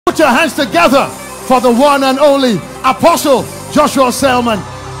your hands together for the one and only Apostle Joshua Selman.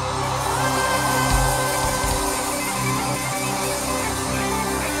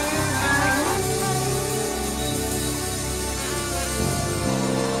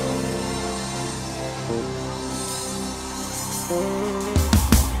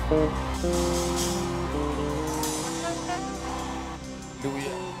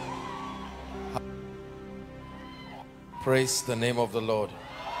 Praise the name of the Lord.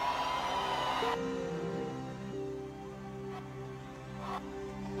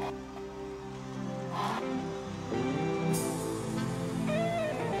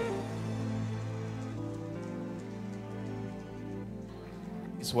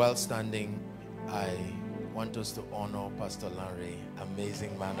 It's well standing. I want us to honor Pastor Larry,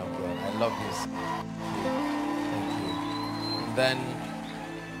 amazing man of God. I love this. Thank you. And then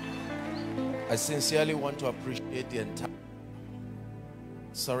I sincerely want to appreciate the entire.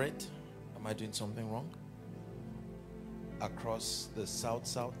 Sorry, am I doing something wrong? Across the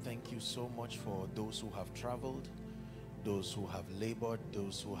South, thank you so much for those who have traveled, those who have labored,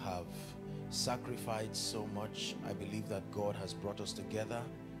 those who have sacrificed so much. I believe that God has brought us together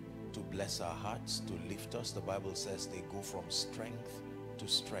to bless our hearts, to lift us. The Bible says they go from strength to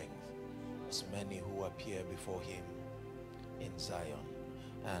strength. As many who appear before him in Zion.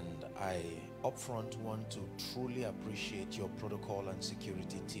 And I upfront want to truly appreciate your protocol and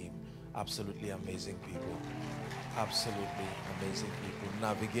security team. Absolutely amazing people. Absolutely amazing people.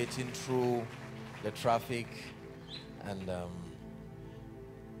 Navigating through the traffic, and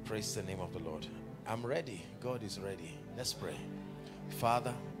praise the name of the Lord. I'm ready. God is ready. Let's pray.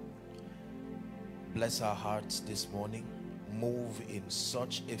 Father, bless our hearts this morning. Move in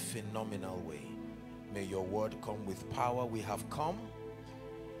such a phenomenal way. May your word come with power. We have come,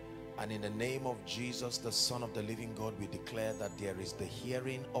 and in the name of Jesus, the Son of the living God, we declare that there is the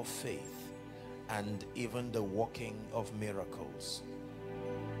hearing of faith and even the working of miracles.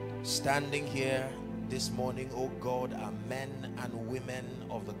 Standing here this morning, oh God, are men and women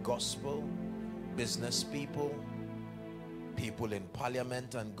of the gospel, business people, people in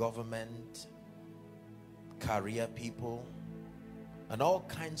parliament and government, career people, and all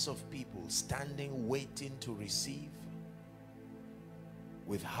kinds of people standing, waiting to receive,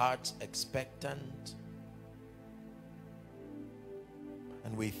 with hearts expectant.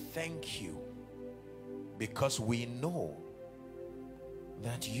 And we thank you because we know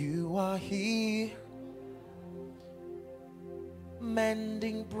that you are here,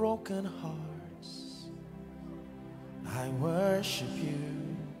 mending broken hearts. I worship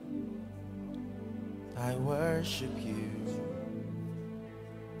you. I worship you.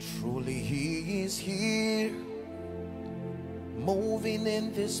 Truly he is here, moving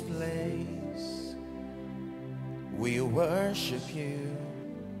in this place. We worship you.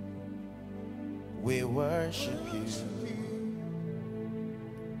 We worship you.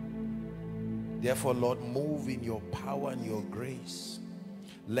 Therefore, Lord, move in your power and your grace.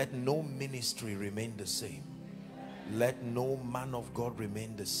 Let no ministry remain the same. Let no man of God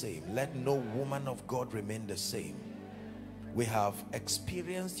remain the same. Let no woman of God remain the same. We have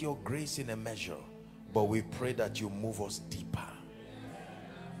experienced your grace in a measure, but we pray that you move us deeper.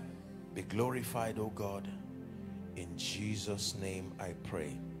 Be glorified, O God. In Jesus' name I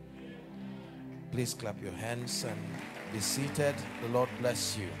pray. Please clap your hands and be seated. The Lord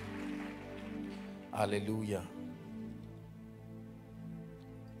bless you. Hallelujah.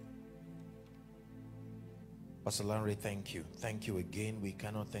 Pastor Larry, thank you. Thank you again. We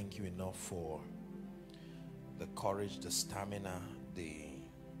cannot thank you enough for the courage, the stamina, the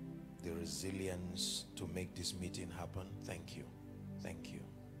resilience to make this meeting happen. Thank you. Thank you.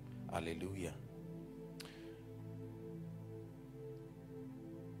 Hallelujah.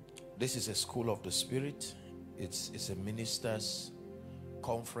 This is a school of the Spirit. It's a ministers'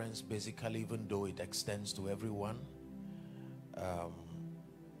 conference, basically, even though it extends to everyone.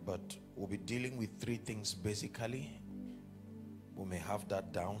 But we'll be dealing with three things basically. We may have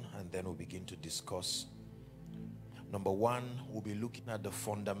that down, and then we'll begin to discuss. Number one, we'll be looking at the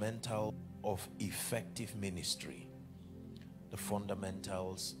fundamental of effective ministry. The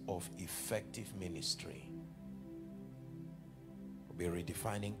fundamentals of effective ministry. We'll be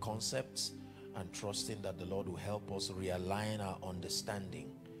redefining concepts and trusting that the Lord will help us realign our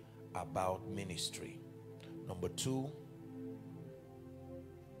understanding about ministry. Number two,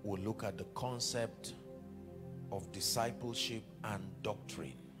 we'll look at the concept of discipleship and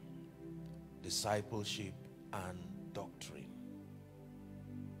doctrine. Discipleship and doctrine.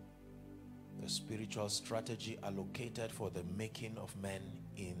 The spiritual strategy allocated for the making of men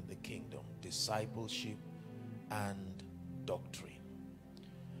in the kingdom. Discipleship and doctrine.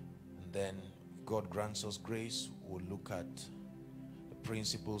 And then God grants us grace, we'll look at the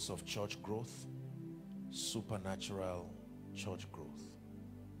principles of church growth, supernatural church growth.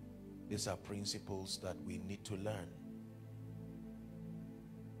 These are principles that we need to learn.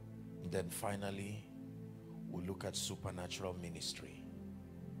 And then finally, we'll look at supernatural ministry,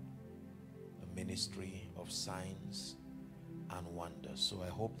 a ministry of signs and wonders. So I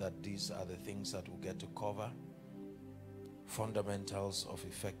hope that these are the things that we'll get to cover. Fundamentals of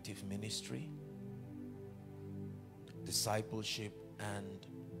effective ministry, discipleship and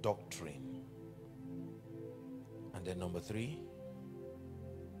doctrine. And then number 3,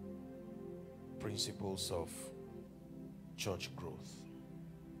 principles of church growth.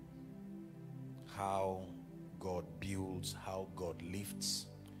 How God builds, how God lifts.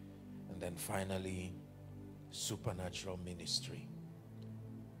 And then finally, supernatural ministry.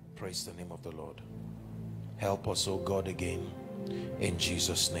 Praise the name of the Lord. Help us, oh God, again, in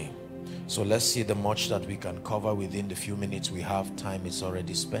Jesus' name. So let's see the much that we can cover within the few minutes we have. Time is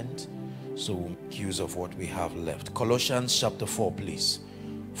already spent, so we'll make use of what we have left. Colossians chapter 4, please.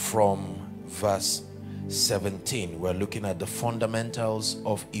 From verse 17, we're looking at the fundamentals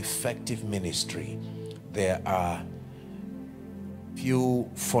of effective ministry. There are few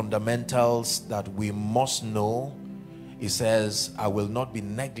fundamentals that we must know. It says, I will not be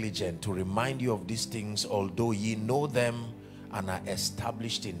negligent to remind you of these things, although ye know them and are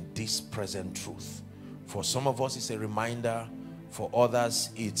established in this present truth. For some of us, it's a reminder. For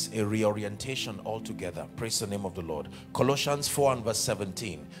others, it's a reorientation altogether. Praise the name of the Lord. Colossians 4 and verse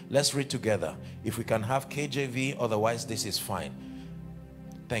 17. Let's read together. If we can have KJV, otherwise this is fine.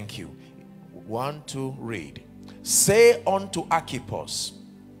 Thank you. 1, 2, read. Say unto Archippus,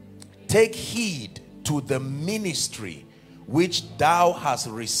 take heed to the ministry which thou hast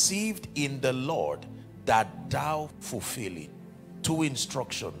received in the Lord, that thou fulfill it. 2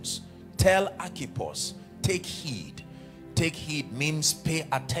 instructions. Tell Archippus, take heed. Take heed means pay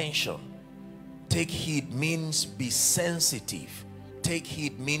attention. Take heed means be sensitive. Take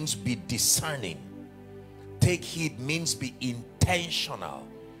heed means be discerning. Take heed means be intentional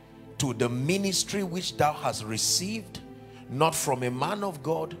to the ministry which thou hast received, not from a man of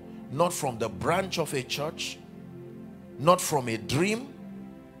God, not from the branch of a church, not from a dream,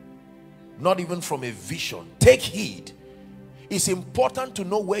 not even from a vision. Take heed. It's important to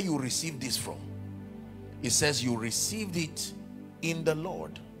know where you received this from. It says you received it in the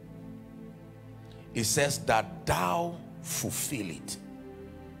Lord. It says that thou fulfill it.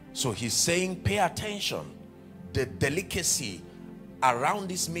 So he's saying pay attention. The delicacy around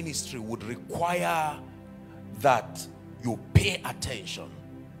this ministry would require that you pay attention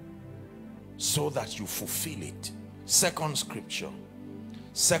so that you fulfill it. Second scripture,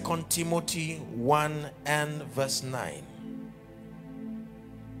 2 Timothy 1 and verse 9.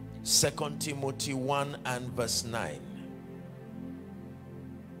 2 Timothy 1 and verse 9.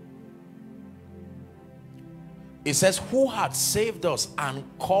 It says, who had saved us and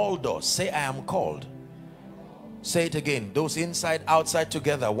called us. Say, I am called. Say it again. Those inside, outside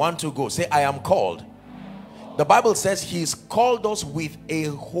together. 1, 2, go. Say, I am called. The Bible says he's called us with a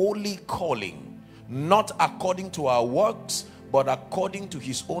holy calling, not according to our works, but according to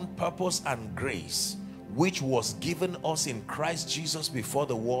his own purpose and grace, which was given us in Christ Jesus before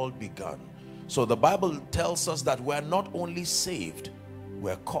the world began. So the Bible tells us that we're not only saved,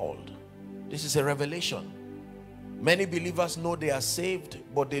 we're called. This is a revelation. Many believers know they are saved,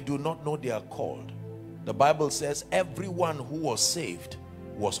 but they do not know they are called. The Bible says everyone who was saved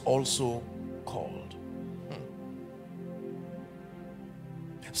was also called.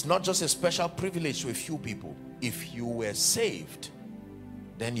 It's not just a special privilege to a few people. If you were saved,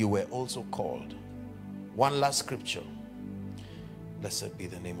 then you were also called. One last scripture. Blessed be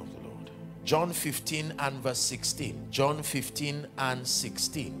the name of the Lord. John 15 and verse 16. John 15 and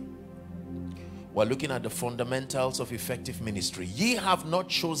 16. We're looking at the fundamentals of effective ministry. Ye have not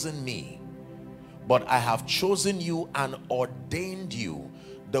chosen me, but I have chosen you and ordained you.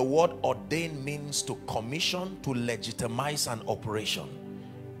 The word ordain means to commission, to legitimize an operation.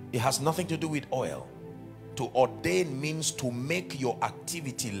 It has nothing to do with oil. To ordain means to make your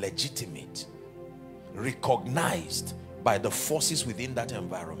activity legitimate, recognized by the forces within that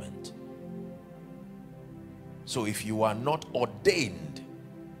environment. So if you are not ordained,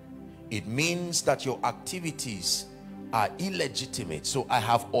 it means that your activities are illegitimate. So I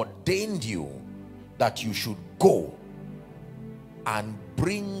have ordained you that you should go and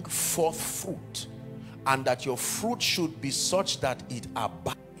bring forth fruit, and that your fruit should be such that it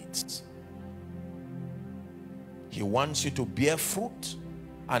abides. He wants you to bear fruit,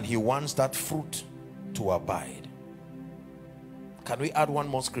 and he wants that fruit to abide. Can we add one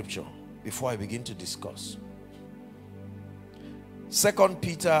more scripture? before I begin to discuss. 2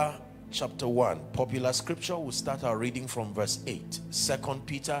 Peter chapter 1, popular scripture. We'll start our reading from verse 8. 2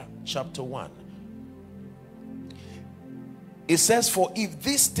 Peter chapter 1. It says, for if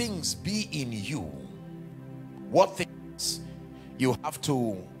these things be in you, what things? You have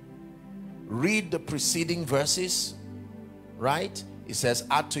to read the preceding verses, right? It says,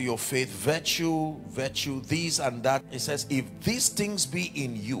 add to your faith virtue, this and that. It says, if these things be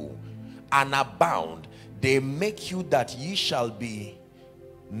in you and abound, they make you that ye shall be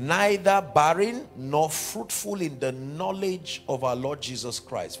neither barren nor fruitful in the knowledge of our Lord Jesus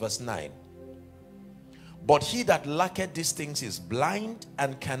Christ. Verse 9. But he that lacketh these things is blind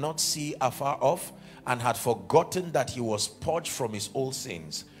and cannot see afar off, and had forgotten that he was purged from his old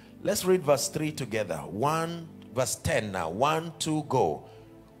sins. Let's read verse 3 together. Verse 10 now. 1, 2, go.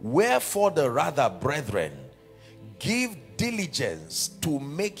 Wherefore the rather, brethren, give diligence to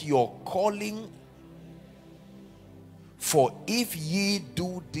make your calling. For if ye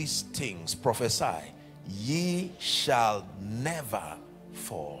do these things, prophesy, ye shall never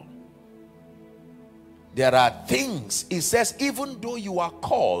fall. There are things, it says, even though you are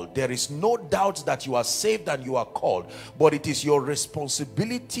called, there is no doubt that you are saved and you are called, but it is your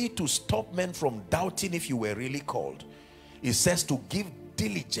responsibility to stop men from doubting if you were really called. It says to give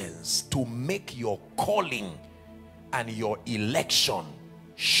diligence to make your calling and your election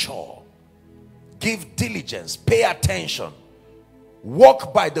sure. Give diligence, pay attention,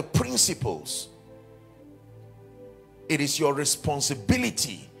 walk by the principles. It is your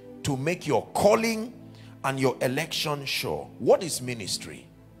responsibility to make your calling and your election sure. What is ministry?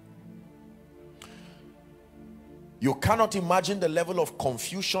 You cannot imagine the level of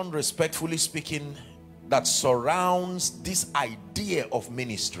confusion, respectfully speaking, that surrounds this idea of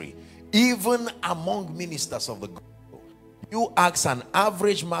ministry, even among ministers of the gospel. You ask an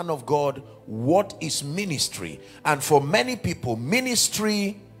average man of God, what is ministry? And for many people,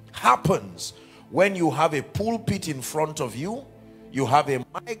 ministry happens when you have a pulpit in front of you, you have a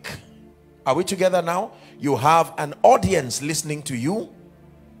mic. Are we together now? You have an audience listening to you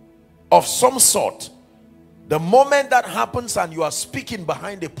of some sort. The moment that happens and you are speaking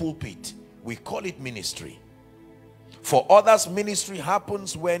behind a pulpit, we call it ministry. For others, ministry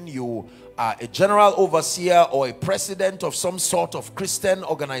happens when you are a general overseer or a president of some sort of Christian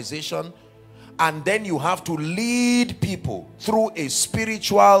organization, and then you have to lead people through a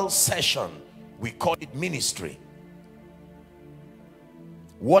spiritual session. We call it ministry.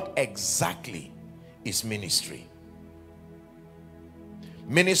 What exactly is ministry?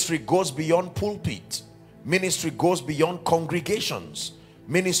 Ministry goes beyond pulpit. Ministry goes beyond congregations.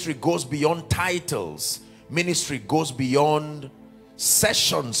 Ministry goes beyond titles. Ministry goes beyond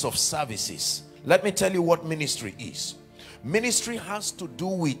sessions of services. Let me tell you what ministry is. Ministry has to do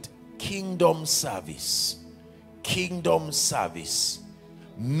with kingdom service. Kingdom service.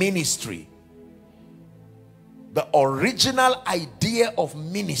 Ministry. The original idea of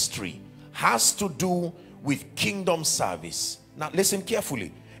ministry has to do with kingdom service. Now listen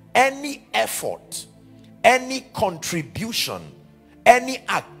carefully. Any effort, any contribution, any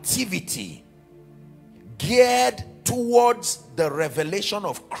activity geared towards the revelation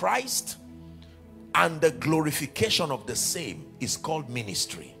of Christ and the glorification of the same is called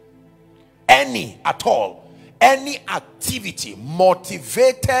ministry. Any at all, any activity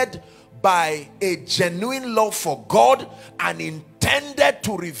motivated by a genuine love for God and intended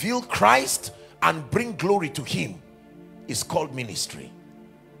to reveal Christ and bring glory to him is called ministry.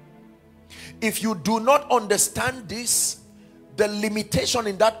 If you do not understand this, the limitation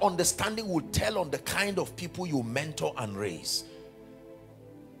in that understanding will tell on the kind of people you mentor and raise.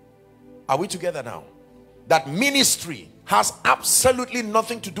 Are we together now? That ministry has absolutely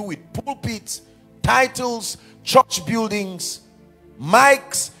nothing to do with pulpits, titles, church buildings,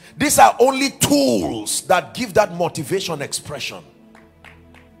 mics. These are only tools that give that motivation expression.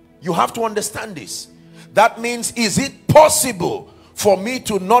 You have to understand this. That means, is it possible for me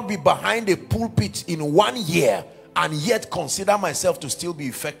to not be behind a pulpit in 1 year and yet consider myself to still be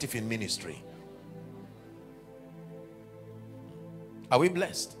effective in ministry? Are we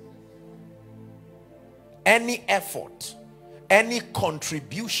blessed? Any effort, any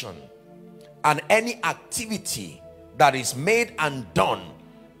contribution, and any activity that is made and done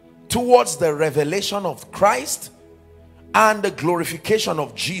towards the revelation of Christ and the glorification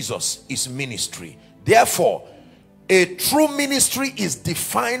of Jesus is ministry. Therefore, a true ministry is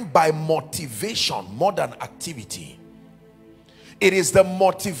defined by motivation more than activity. It is the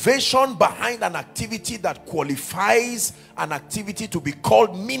motivation behind an activity that qualifies an activity to be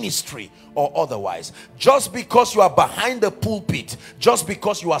called ministry or otherwise. Just because you are behind the pulpit, just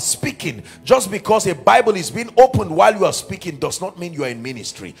because you are speaking, just because a Bible is being opened while you are speaking does not mean you are in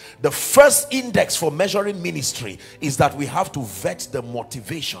ministry. The first index for measuring ministry is that we have to vet the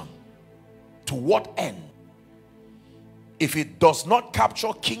motivation. To what end? If it does not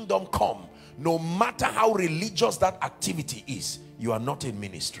capture kingdom come, no matter how religious that activity is, you are not in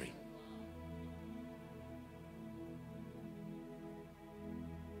ministry.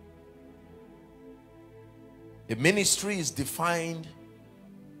 The ministry is defined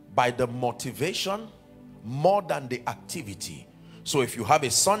by the motivation more than the activity. So if you have a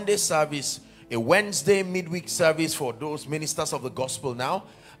Sunday service, a Wednesday midweek service for those ministers of the gospel now,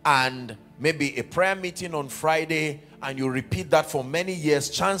 and maybe a prayer meeting on Friday, and you repeat that for many years,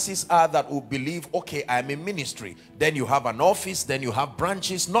 chances are that we'll believe, okay, I'm in ministry. Then you have an office, then you have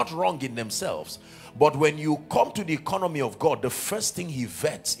branches, not wrong in themselves. But when you come to the economy of God, the first thing he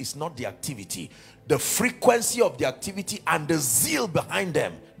vets is not the activity. The frequency of the activity and the zeal behind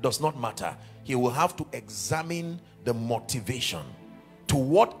them does not matter. He will have to examine the motivation. To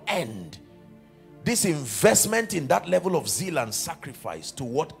what end? This investment in that level of zeal and sacrifice, to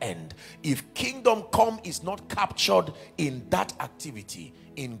what end? If kingdom come is not captured in that activity,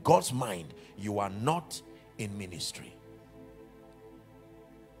 in God's mind, you are not in ministry.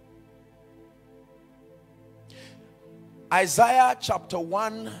 Isaiah chapter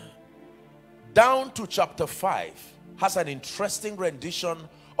 1 down to chapter 5 has an interesting rendition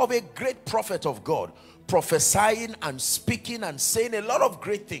of a great prophet of God, prophesying and speaking and saying a lot of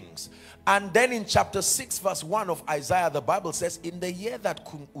great things. And then in chapter 6 verse 1 of Isaiah, the Bible says, in the year that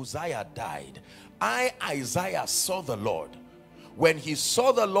King Uzziah died, I, Isaiah, saw the Lord. When he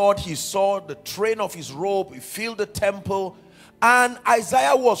saw the Lord, he saw the train of his robe, he filled the temple, and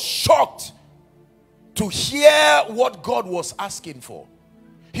Isaiah was shocked to hear what God was asking for.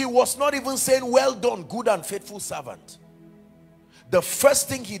 He was not even saying, well done, good and faithful servant. The first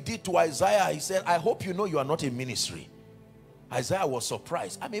thing he did to Isaiah, he said, I hope you know you are not in ministry. Isaiah was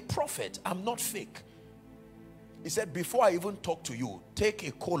surprised. I'm a prophet. I'm not fake. He said, before I even talk to you, take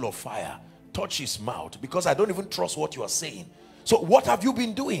a coal of fire, touch his mouth, because I don't even trust what you are saying. So what have you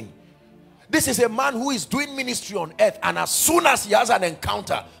been doing? This is a man who is doing ministry on earth, and as soon as he has an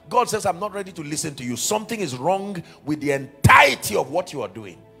encounter, God says, I'm not ready to listen to you. Something is wrong with the entirety of what you are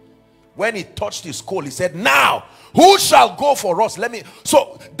doing. When he touched his coal, he said, now who shall go for us?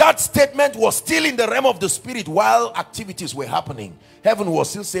 So that statement was still in the realm of the spirit while activities were happening. Heaven was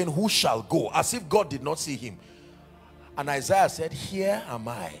still saying, who shall go? As if God did not see him. And Isaiah said, here am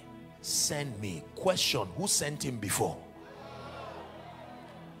I, send me. Question, who sent him before?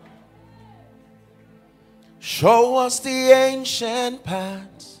 Show us the ancient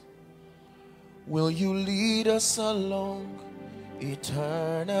paths. Will you lead us along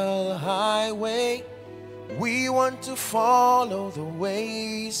eternal highway? We want to follow the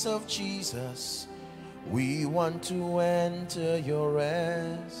ways of Jesus. We want to enter your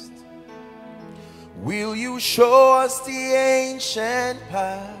rest. Will you show us the ancient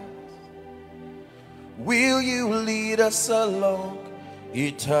path? Will you lead us along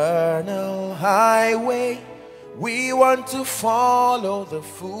eternal highway? We want to follow the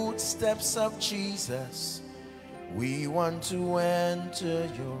footsteps of Jesus. We want to enter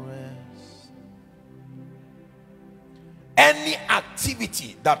your rest. Any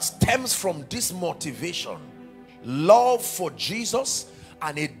activity that stems from this motivation, love for Jesus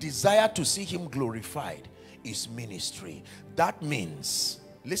and a desire to see him glorified, is ministry. That means,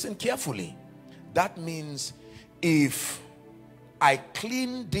 listen carefully, that means if I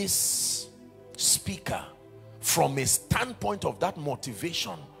clean this speaker from a standpoint of that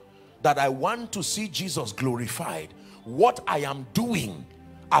motivation, that I want to see Jesus glorified, what I am doing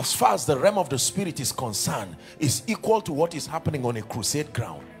as far as the realm of the spirit is concerned is equal to what is happening on a crusade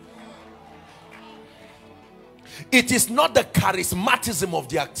ground. It is not the charismatism of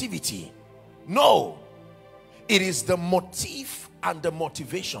the activity. No, it is the motive and the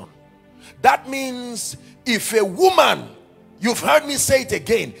motivation. That means if a woman, you've heard me say it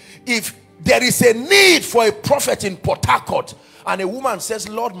again, if there is a need for a prophet in Port Harcourt and a woman says,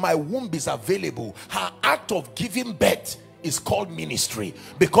 Lord, my womb is available, her act of giving birth is called ministry,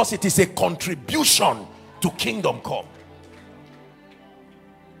 because it is a contribution to kingdom come.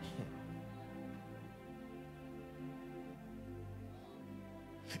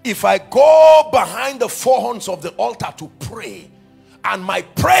 If I go behind the four horns of the altar to pray, and my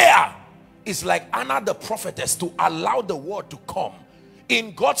prayer is like Anna the prophetess, to allow the word to come,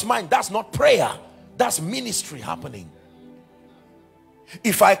 in God's mind, that's not prayer, that's ministry happening.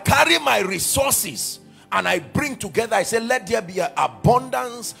 If I carry my resources and I bring together, I say, let there be an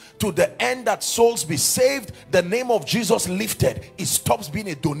abundance to the end that souls be saved, the name of Jesus lifted, it stops being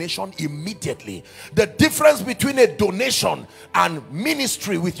a donation immediately. The difference between a donation and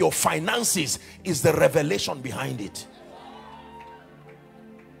ministry with your finances is the revelation behind it.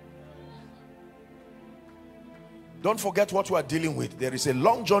 Don't forget what we are dealing with. There is a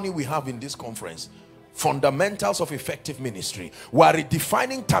long journey we have in this conference. Fundamentals of effective ministry. We are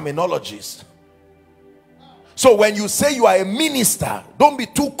redefining terminologies. So when you say you are a minister, don't be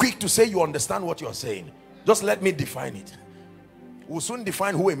too quick to say you understand what you are saying. Just let me define it. We'll soon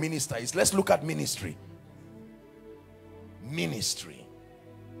define who a minister is. Let's look at ministry. Ministry.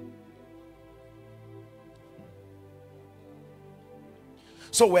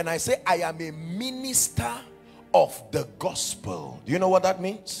 So when I say I am a minister of the gospel, do you know what that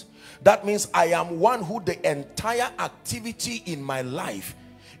means? That means I am one who the entire activity in my life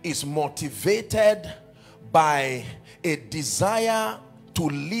is motivated by a desire to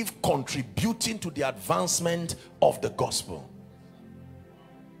live contributing to the advancement of the gospel.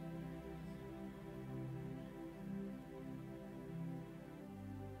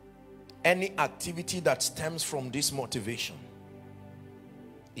 Any activity that stems from this motivation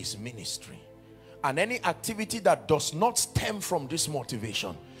is ministry. And any activity that does not stem from this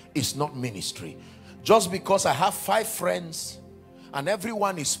motivation is not ministry. Just because I have 5 friends and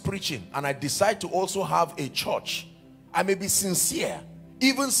everyone is preaching and I decide to also have a church, I may be sincere,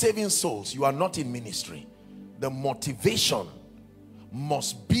 even saving souls, you are not in ministry. The motivation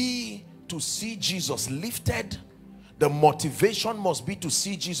must be to see Jesus lifted. The motivation must be to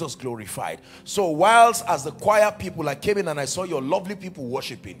see Jesus glorified. So whilst as the choir people, I came in and I saw your lovely people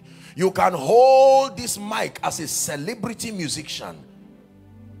worshiping, you can hold this mic as a celebrity musician,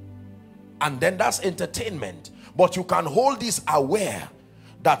 and then that's entertainment. But you can hold this aware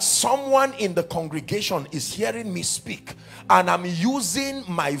that someone in the congregation is hearing me speak, and I'm using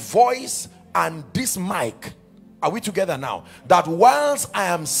my voice and this mic. Are we together now? That whilst I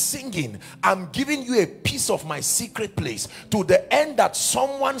am singing, I'm giving you a piece of my secret place to the end that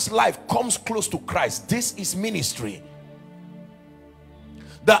someone's life comes close to Christ. This is ministry.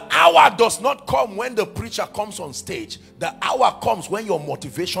 The hour does not come when the preacher comes on stage. The hour comes when your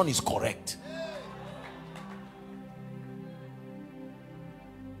motivation is correct.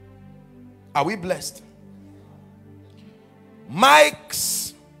 Are we blessed?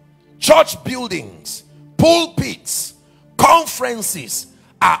 Mics, church buildings, pulpits, conferences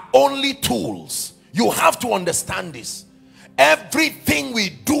are only tools. You have to understand this. Everything we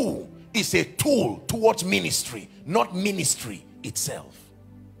do is a tool towards ministry, not ministry itself.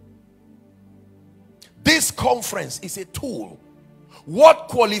 This conference is a tool. What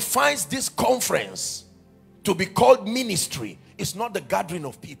qualifies this conference to be called ministry is not the gathering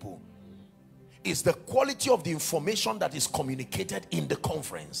of people. It's the quality of the information that is communicated in the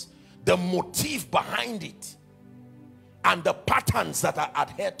conference, the motive behind it, and the patterns that are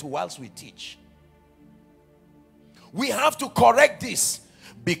adhered to whilst we teach. We have to correct this,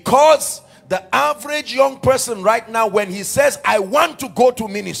 because the average young person right now, when he says, I want to go to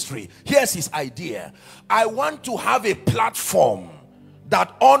ministry, here's his idea. I want to have a platform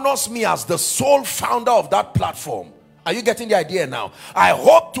that honors me as the sole founder of that platform. Are you getting the idea now? I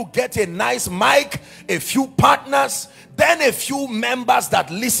hope to get a nice mic, a few partners, then a few members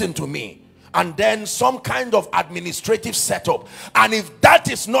that listen to me, and then some kind of administrative setup. And if that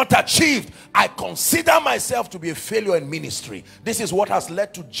is not achieved, I consider myself to be a failure in ministry. This is what has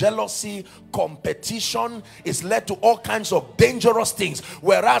led to jealousy, competition. It's led to all kinds of dangerous things.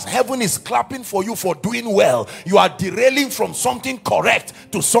 Whereas heaven is clapping for you for doing well, you are derailing from something correct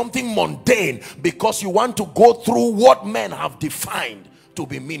to something mundane because you want to go through what men have defined to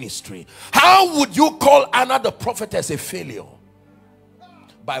be ministry. How would you call Anna the prophetess a failure?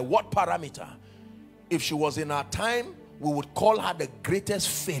 By what parameter? If she was in our time, we would call her the greatest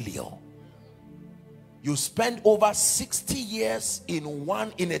failure. You spend over 60 years in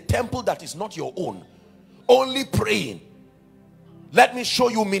a temple that is not your own, only praying. Let me show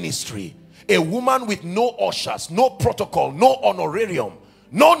you ministry. A woman with no ushers, no protocol, no honorarium,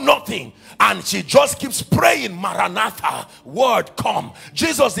 no nothing, and she just keeps praying, Maranatha, word come.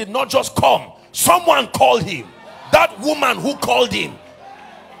 Jesus did not just come, someone called him. That woman who called him.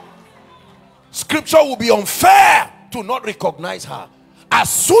 Scripture will be unfair to not recognize her. As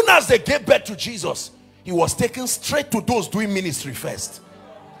soon as they gave birth to Jesus, he was taken straight to those doing ministry first.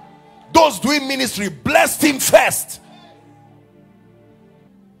 Those doing ministry blessed him first.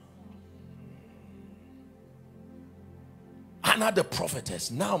 Anna the prophetess,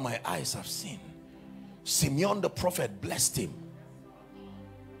 now my eyes have seen. Simeon the prophet blessed him.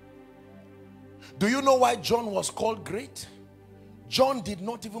 Do you know why John was called great? John did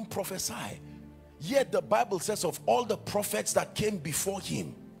not even prophesy. Yet the Bible says of all the prophets that came before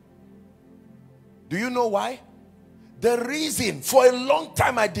him. Do you know why? The reason, for a long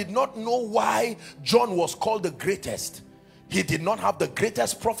time I did not know why John was called the greatest. He did not have the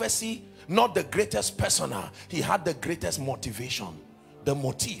greatest prophecy, not the greatest persona. He had the greatest motivation, the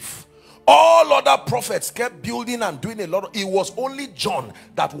motive. All other prophets kept building and doing a lot of, it was only John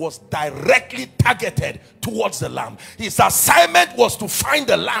that was directly targeted towards the Lamb. His assignment was to find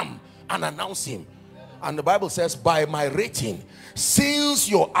the Lamb and announce him. And the Bible says, by my rating, since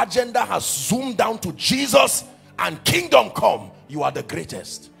your agenda has zoomed down to Jesus and kingdom come, you are the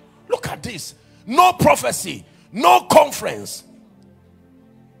greatest. Look at this. No prophecy, no conference.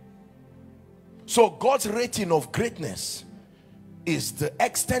 So God's rating of greatness is the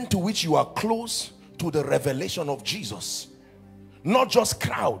extent to which you are close to the revelation of Jesus. Not just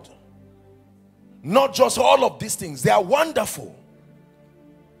crowd, not just all of these things. They are wonderful.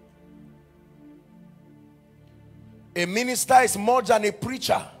 A minister is more than a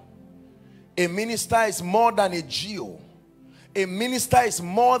preacher. A minister is more than a geo. A minister is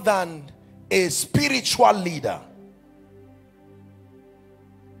more than a spiritual leader.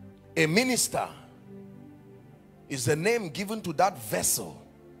 A minister is the name given to that vessel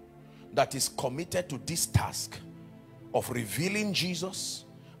that is committed to this task of revealing Jesus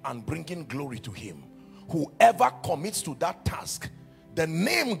and bringing glory to him. Whoever commits to that task, the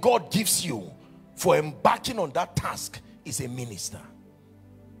name God gives you for embarking on that task is a minister.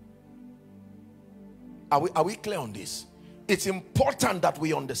 Are we clear on this? It's important that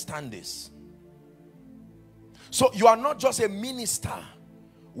we understand this. So you are not just a minister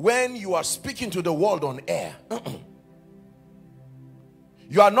when you are speaking to the world on air.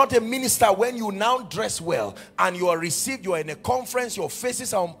 You are not a minister when you now dress well and you are received, you are in a conference, your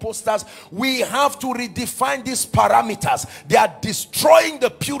faces are on posters. We have to redefine these parameters. They are destroying the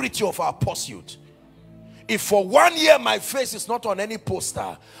purity of our pursuit. If for 1 year my face is not on any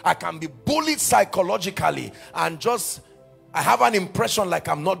poster, I can be bullied psychologically and just I have an impression like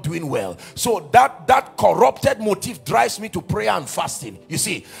I'm not doing well. So that corrupted motive drives me to prayer and fasting. You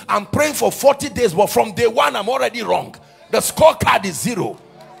see, I'm praying for 40 days, but from day one I'm already wrong. The scorecard is 0.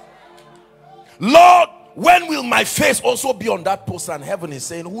 Lord, when will my face also be on that poster? And heaven is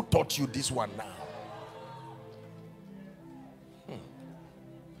saying, who taught you this one now?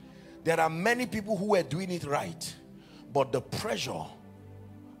 There are many people who were doing it right, but the pressure,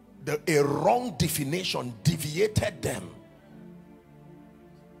 a wrong definition deviated them.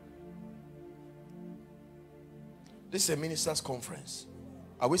 This is a ministers' conference.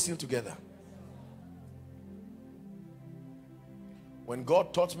 Are we still together? When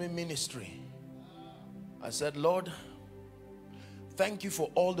God taught me ministry, I said, Lord, thank you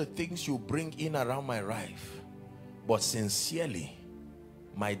for all the things you bring in around my life. But sincerely,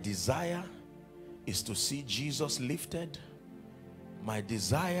 my desire is to see Jesus lifted. My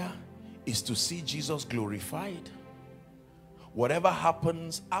desire is to see Jesus glorified. Whatever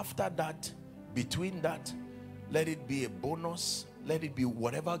happens after that, between that, let it be a bonus. Let it be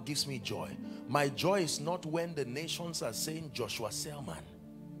whatever gives me joy. My joy is not when the nations are saying Joshua Selman.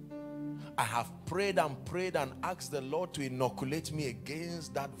 I have prayed and asked the Lord to inoculate me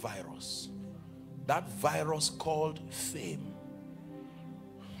against that virus. That virus called fame.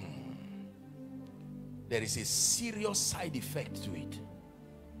 There is a serious side effect to it.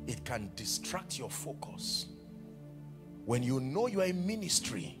 It can distract your focus. When you know you are in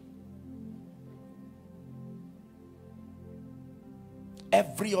ministry,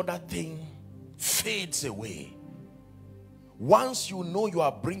 every other thing fades away. Once you know you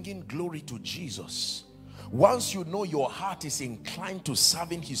are bringing glory to Jesus, once you know your heart is inclined to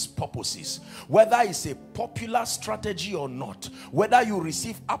serving his purposes, whether it's a popular strategy or not, whether you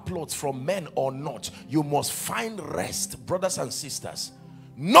receive applause from men or not, you must find rest, brothers and sisters,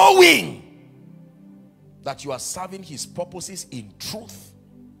 knowing that you are serving his purposes in truth.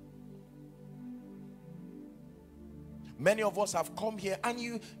 Many of us have come here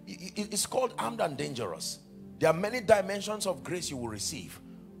and it's called armed and dangerous. There are many dimensions of grace you will receive,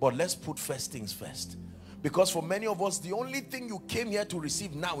 but let's put first things first. Because for many of us, the only thing you came here to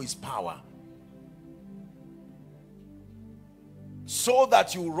receive now is power. So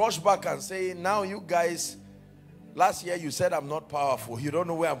that you rush back and say, now you guys, last year you said I'm not powerful. You don't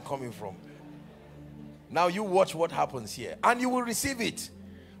know where I'm coming from. Now you watch what happens here. And you will receive it.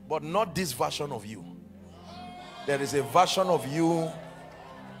 But not this version of you. There is a version of you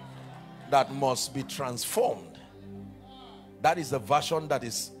that must be transformed. That is the version that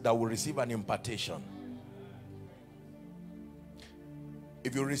will receive an impartation.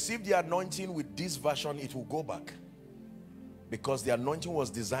 If you receive the anointing with this version, it will go back. Because the anointing was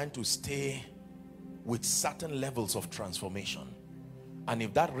designed to stay with certain levels of transformation. And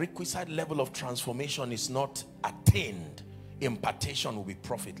if that requisite level of transformation is not attained, impartation will be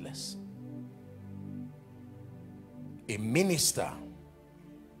profitless. A minister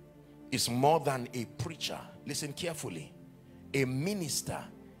is more than a preacher. Listen carefully. A minister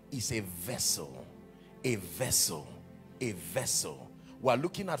is a vessel. A vessel. A vessel. We're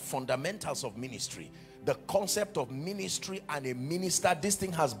looking at fundamentals of ministry. The concept of ministry and a minister, this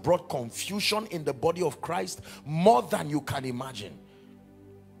thing has brought confusion in the body of Christ more than you can imagine.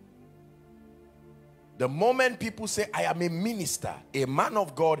 The moment people say, I am a minister, a man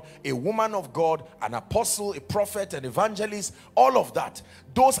of God, a woman of God, an apostle, a prophet, an evangelist, all of that,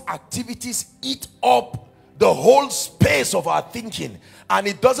 those activities eat up the whole space of our thinking. And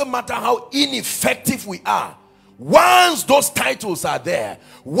it doesn't matter how ineffective we are. Once those titles are there,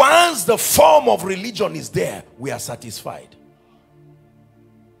 once the form of religion is there, we are satisfied.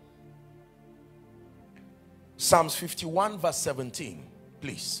 Psalms 51 verse 17,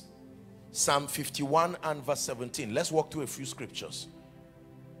 please. Psalm 51 and verse 17. Let's walk through a few scriptures.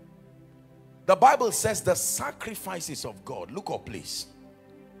 The Bible says the sacrifices of God, look up please,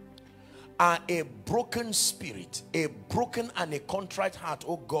 are a broken spirit, a broken and a contrite heart,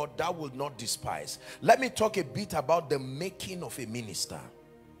 oh God, thou wilt not despise. Let me talk a bit about the making of a minister.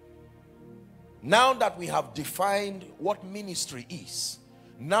 Now that we have defined what ministry is,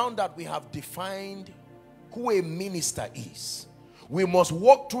 now that we have defined who a minister is, we must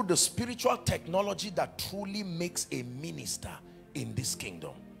walk through the spiritual technology that truly makes a minister in this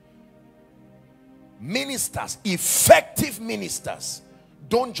kingdom. Ministers, effective ministers,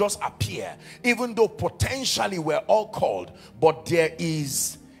 don't just appear, even though potentially we're all called, but there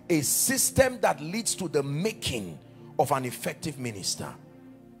is a system that leads to the making of an effective minister.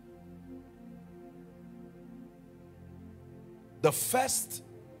 The first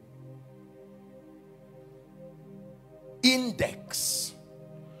index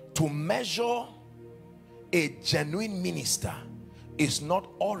to measure a genuine minister is not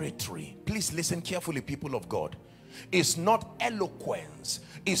oratory. Please listen carefully, people of God. It's not eloquence.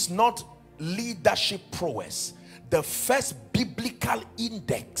 It's not leadership prowess. The first biblical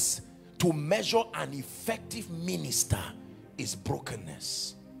index to measure an effective minister is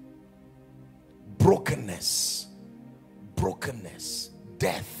brokenness. Brokenness. Brokenness.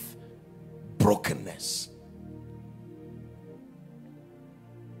 Death. Brokenness.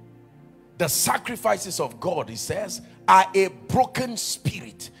 The sacrifices of God, he says, are a broken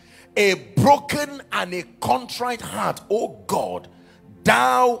spirit, a broken and a contrite heart, oh God,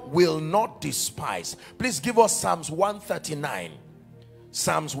 thou will not despise. Please give us Psalms 139.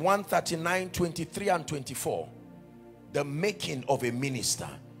 Psalms 139, 23 and 24. The making of a minister.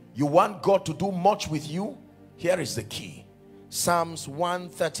 You want God to do much with you? Here is the key. Psalms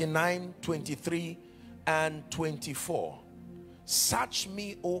 139, 23 and 24. Search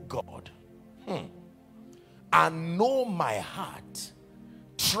me, O God, and know my heart.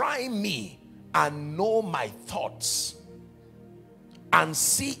 Try me and know my thoughts, and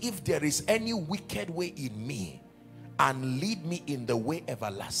see if there is any wicked way in me, and lead me in the way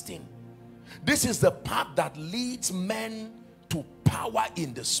everlasting. This is the path that leads men to power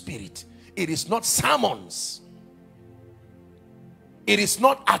in the spirit. It is not sermons. It is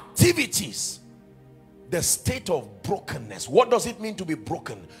not activities. The state of brokenness. What does it mean to be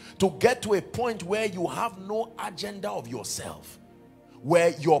broken? To get to a point where you have no agenda of yourself,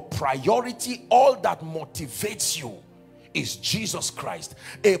 where your priority, all that motivates you, is Jesus Christ.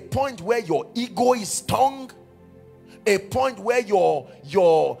 A point where your ego is stung. A point where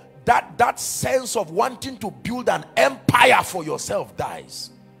that sense of wanting to build an empire for yourself dies.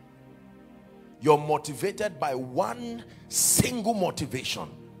 You're motivated by one single motivation: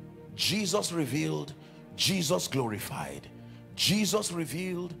 Jesus revealed, Jesus glorified. Jesus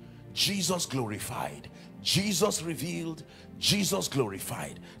revealed, Jesus glorified. Jesus revealed, Jesus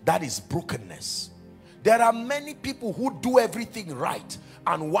glorified. That is brokenness. There are many people who do everything right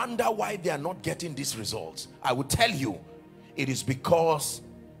and wonder why they are not getting these results. I will tell you, it is because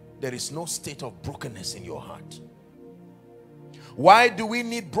there is no state of brokenness in your heart. Why do we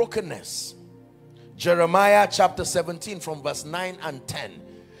need brokenness? Jeremiah chapter 17 from verse 9 and 10.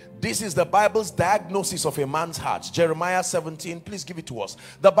 This is the Bible's diagnosis of a man's heart. Jeremiah 17, please give it to us.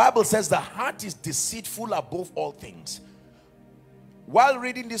 The Bible says the heart is deceitful above all things. While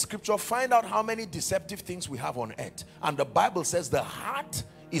reading this scripture, find out how many deceptive things we have on earth. And the Bible says the heart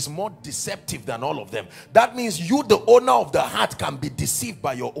is more deceptive than all of them. That means you, the owner of the heart, can be deceived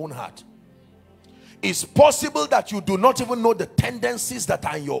by your own heart. It's possible that you do not even know the tendencies that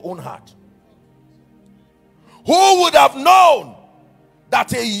are in your own heart. Who would have known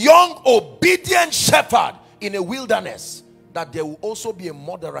that a young obedient shepherd in a wilderness, that there will also be a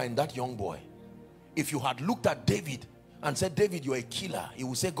murderer in that young boy? If you had looked at David and said, David, you're a killer, he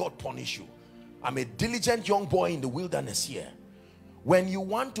will say, God punish you. I'm a diligent young boy in the wilderness here. When you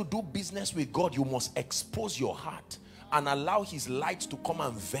want to do business with God, you must expose your heart and allow his light to come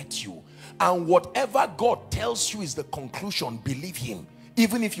and vet you. And whatever God tells you is the conclusion, believe him,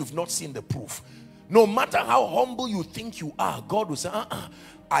 even if you've not seen the proof. No matter how humble you think you are, God will say,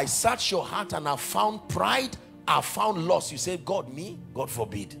 I searched your heart and I found pride, I found loss. You say, God, me? God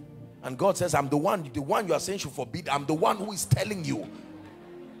forbid. And God says, I'm the one you are saying should forbid. I'm the one who is telling you.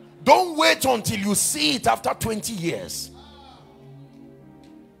 Don't wait until you see it after 20 years.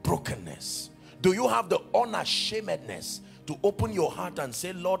 Brokenness. Do you have the unashamedness to open your heart and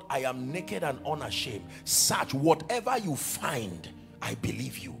say, Lord, I am naked and unashamed. Search whatever you find, I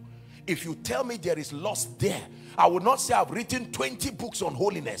believe you. If you tell me there is loss there, I will not say I've written 20 books on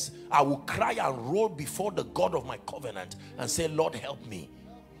holiness. I will cry and roll before the God of my covenant and say, Lord, help me.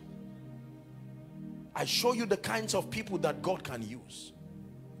 I show you the kinds of people that God can use.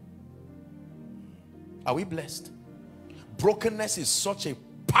 Are we blessed? Brokenness is such a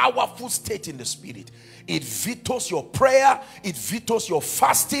powerful state in the spirit. It vetoes your prayer, it vetoes your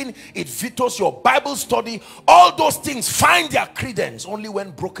fasting, it vetoes your Bible study. All those things find their credence only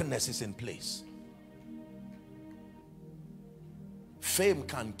when brokenness is in place. Fame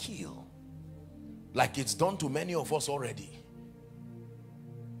can kill, like it's done to many of us already.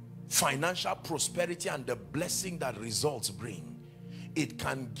 Financial prosperity and the blessing that results bring, it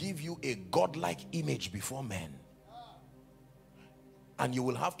can give you a godlike image before men. And you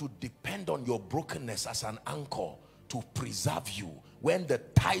will have to depend on your brokenness as an anchor to preserve you when the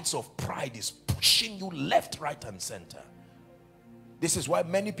tides of pride is pushing you left, right, and center. This is why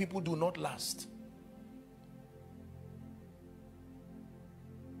many people do not last.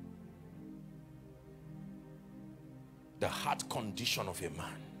 The heart condition of a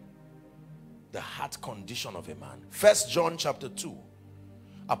man. The heart condition of a man. 1 John chapter 2.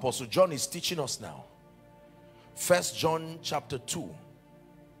 Apostle John is teaching us now. 1 John chapter 2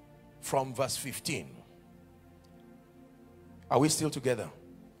 from verse 15. Are we still together?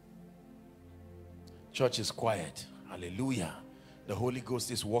 Church is quiet. Hallelujah. The Holy Ghost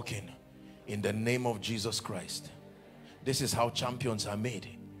is working in the name of Jesus Christ. This is how champions are made.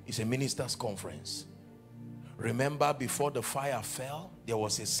 It's a ministers' conference. Remember, before the fire fell, there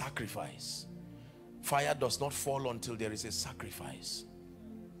was a sacrifice. Fire does not fall until there is a sacrifice.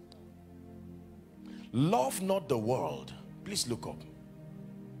 Love not the world. Please look up.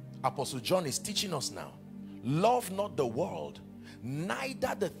 Apostle John is teaching us now. Love not the world,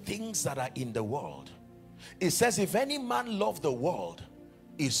 neither the things that are in the world. It says, if any man love the world,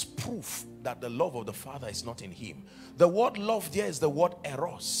 is proof that the love of the Father is not in him. The word love there is the word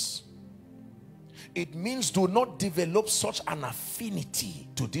eros. It means do not develop such an affinity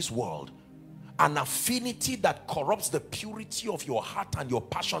to this world, an affinity that corrupts the purity of your heart and your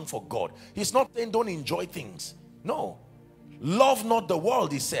passion for God. He's not saying don't enjoy things. No. Love not the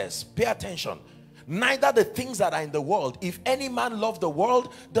world, he says. Pay attention. Neither the things that are in the world. If any man love the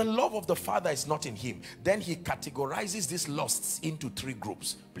world, the love of the Father is not in him. Then he categorizes these lusts into 3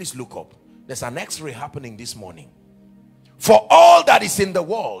 groups. Please look up. There's an X-ray happening this morning. For all that is in the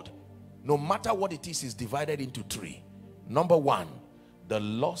world, no matter what it is divided into 3. Number 1, the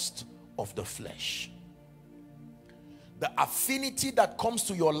lust of the flesh. The affinity that comes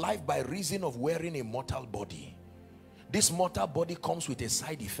to your life by reason of wearing a mortal body. This mortal body comes with a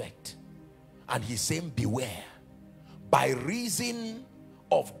side effect. And he's saying, beware. By reason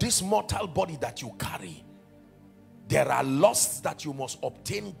of this mortal body that you carry, there are lusts that you must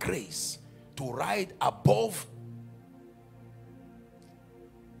obtain grace to ride above.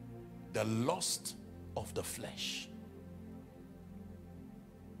 The lust of the flesh.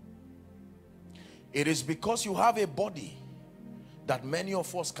 It is because you have a body that many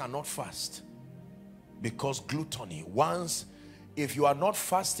of us cannot fast. Because gluttony. Once, if you are not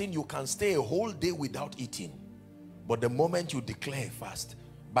fasting, you can stay a whole day without eating. But the moment you declare a fast,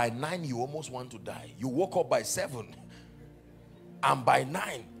 by 9 you almost want to die. You woke up by 7. And by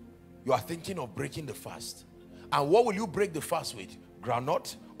 9, you are thinking of breaking the fast. And what will you break the fast with?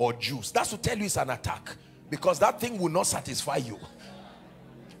 Granite or juice? That's to tell you it's an attack. Because that thing will not satisfy you.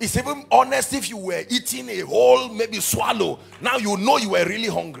 It's even honest if you were eating a whole, maybe swallow. Now you know you were really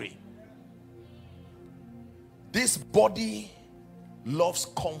hungry. This body loves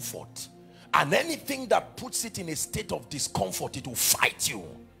comfort. And anything that puts it in a state of discomfort, it will fight you.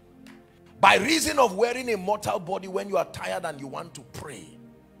 By reason of wearing a mortal body, when you are tired and you want to pray,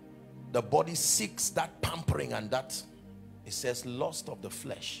 the body seeks that pampering, and that, it says, lust of the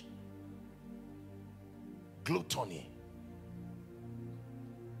flesh, gluttony,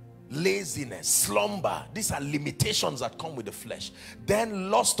 laziness, slumber. These are limitations that come with the flesh. Then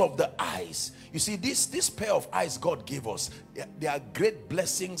lust of the eyes. You see, this pair of eyes God gave us, they are great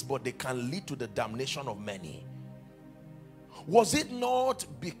blessings, but they can lead to the damnation of many. Was it not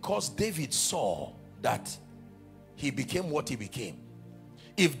because David saw that he became what he became?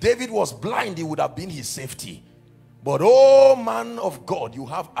 If David was blind, it would have been his safety. But oh man of God, you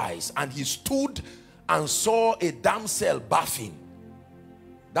have eyes. And he stood and saw a damsel bathing.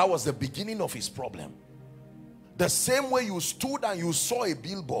 That was the beginning of his problem. The same way you stood and you saw a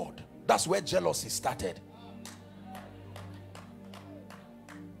billboard, that's where jealousy started.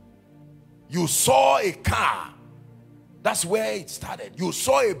 You saw a car, that's where it started. You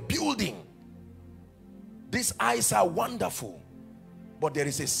saw a building. These eyes are wonderful, but there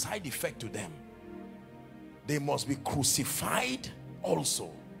is a side effect to them. They must be crucified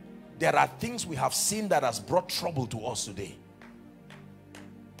also. There are things we have seen that has brought trouble to us today.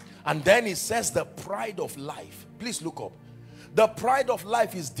 And then it says the pride of life. Please look up. The pride of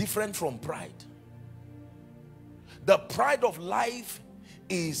life is different from pride. The pride of life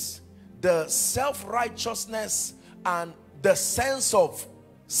is the self-righteousness and the sense of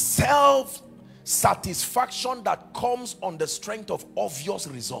self-satisfaction that comes on the strength of obvious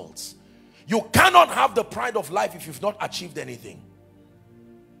results. You cannot have the pride of life if you've not achieved anything.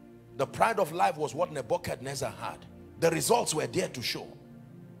 The pride of life was what Nebuchadnezzar had. The results were there to show.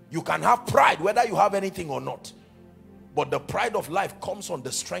 You can have pride whether you have anything or not, but the pride of life comes on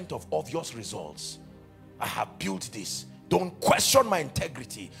the strength of obvious results. I have built this. Don't question my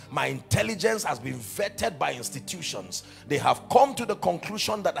integrity. My intelligence has been vetted by institutions. They have come to the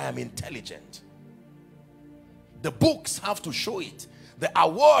conclusion that I am intelligent. The books have to show it. The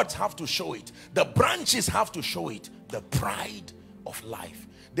awards have to show it. The branches have to show it. The pride of life.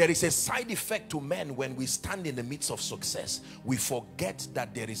 There is a side effect to men when we stand in the midst of success. We forget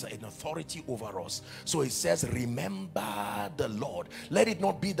that there is an authority over us. So it says, remember the Lord. Let it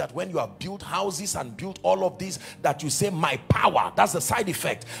not be that when you have built houses and built all of this, that you say, my power, that's the side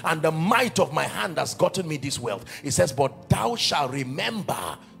effect, and the might of my hand has gotten me this wealth. It says, but thou shalt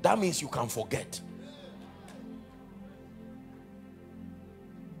remember. That means you can forget.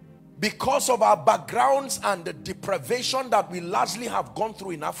 Because of our backgrounds and the deprivation that we largely have gone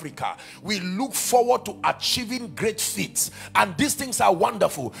through in Africa, we look forward to achieving great feats. And these things are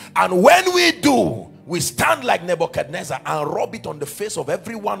wonderful. And when we do, we stand like Nebuchadnezzar and rub it on the face of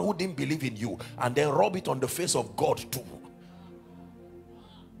everyone who didn't believe in you. And then rub it on the face of God too.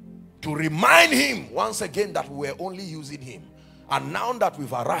 To remind him once again that we were only using him. And now that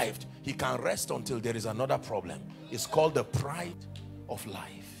we've arrived, he can rest until there is another problem. It's called the pride of life.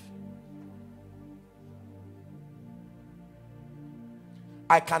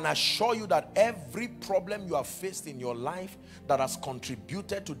 I can assure you that every problem you have faced in your life that has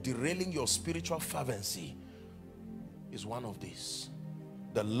contributed to derailing your spiritual fervency is one of these.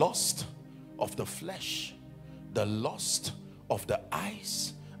 The lust of the flesh, the lust of the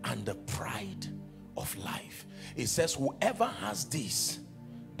eyes, and the pride of life. It says, whoever has this,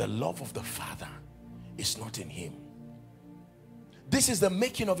 the love of the Father is not in him. This is the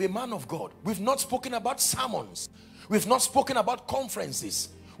making of a man of God. We've not spoken about sermons. We've not spoken about conferences.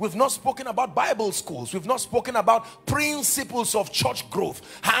 We've not spoken about Bible schools. We've not spoken about principles of church growth.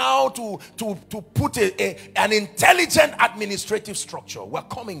 How to put an intelligent administrative structure. We're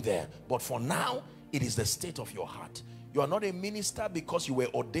coming there. But for now, it is the state of your heart. You are not a minister because you were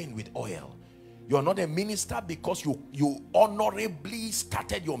ordained with oil. You are not a minister because you honorably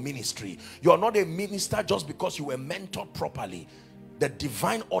started your ministry. You are not a minister just because you were mentored properly. The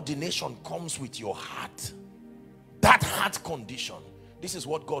divine ordination comes with your heart. That heart condition, this is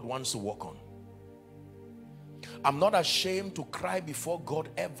what God wants to work on. I'm not ashamed to cry before God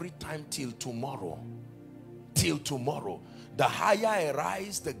every time till tomorrow. Till tomorrow. The higher I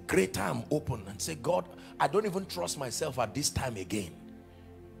rise, the greater I'm open and say, God, I don't even trust myself at this time again.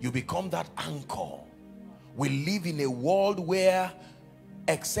 You become that anchor. We live in a world where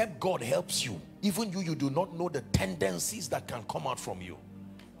except God helps you, even you do not know the tendencies that can come out from you.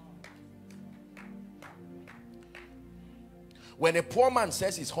 When a poor man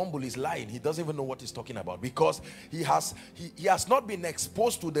says he's humble, he's lying. He doesn't even know what he's talking about, because he has not been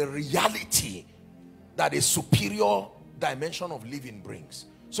exposed to the reality that a superior dimension of living brings.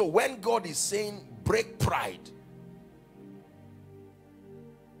 So when God is saying break pride,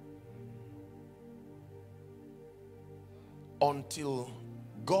 until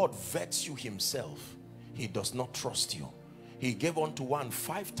God vets you himself. He does not trust you. He gave unto one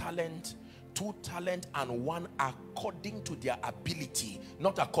 5 talents, 2 talents, and 1 according to their ability,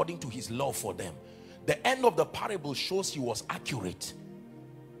 not according to his love for them. The end of the parable shows he was accurate.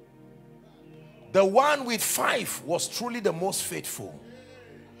 The one with 5 was truly the most faithful.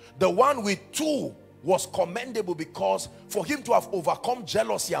 The one with 2 was commendable, because for him to have overcome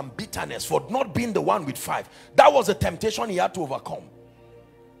jealousy and bitterness for not being the one with 5, that was a temptation he had to overcome.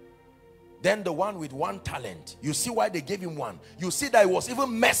 Then the one with 1 talent, you see why they gave him 1. You see that it was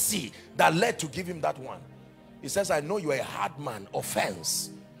even mercy that led to give him that 1. He says, I know you are a hard man, offense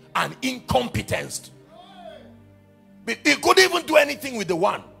and incompetence. But he couldn't even do anything with the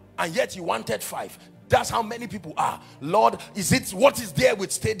 1, and yet he wanted 5. That's how many people are. Lord, what is there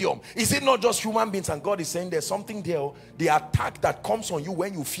with stadium? Is it not just human beings? And God is saying there's something there. The attack that comes on you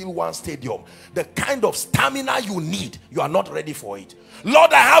when you feel 1 stadium, the kind of stamina you need, you are not ready for it.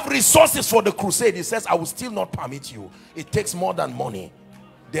 Lord, I have resources for the crusade. He says, I will still not permit you. It takes more than money.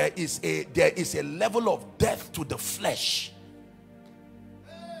 There is a level of death to the flesh.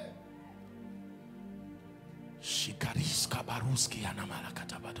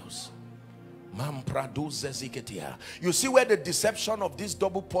 You see where the deception of this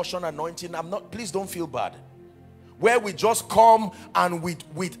double portion anointing, please don't feel bad, where we just come and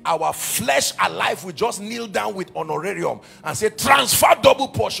with our flesh alive, we just kneel down with honorarium and say transfer double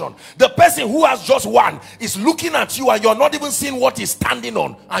portion. The person who has just 1 is looking at you and you're not even seeing what he's standing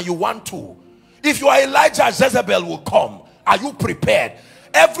on, and you want 2. If you are Elijah, Jezebel will come. Are you prepared?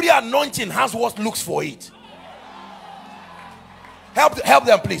 Every anointing has what looks for it. Help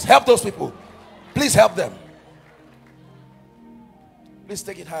them, please. Help those people. Please help them. Please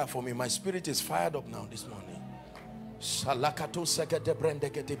take it higher for me. My spirit is fired up now this morning.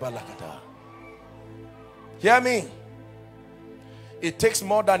 Hear me. It takes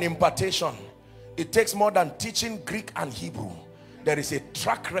more than impartation. It takes more than teaching Greek and Hebrew. There is a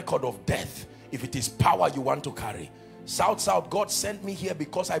track record of death if it is power you want to carry. South, God sent me here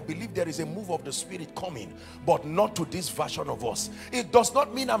because I believe there is a move of the Spirit coming, but not to this version of us. It does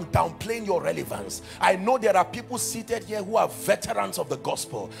not mean I'm downplaying your relevance. I know there are people seated here who are veterans of the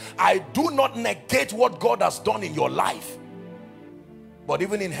gospel. I do not negate what God has done in your life, but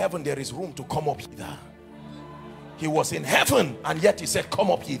even in heaven there is room to come up hither. He was in heaven and yet he said, come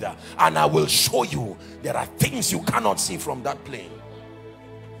up hither and I will show you. There are things you cannot see from that plane.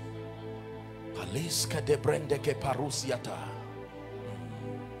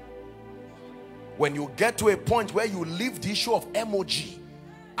 When you get to a point where you leave the issue of MOG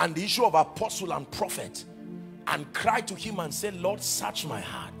and the issue of apostle and prophet and cry to him and say, Lord, search my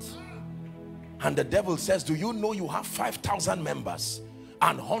heart. And the devil says, do you know you have 5,000 members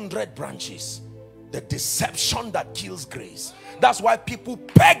and 100 branches? The deception that kills grace. That's why people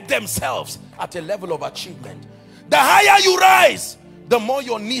peg themselves at a level of achievement. The higher you rise, the more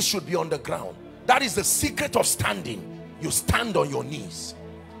your knees should be on the ground. That is the secret of standing. You stand on your knees.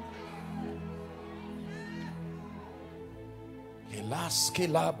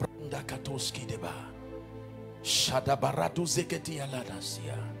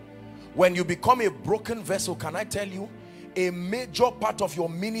 When you become a broken vessel, can I tell you, a major part of your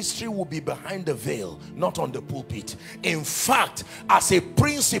ministry will be behind the veil, not on the pulpit. In fact, as a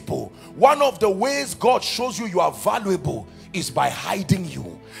principle, one of the ways God shows you you are valuable is by hiding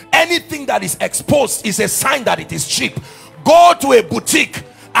you. Anything that is exposed is a sign that it is cheap. Go to a boutique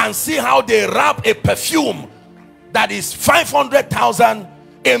and see how they wrap a perfume that is 500,000,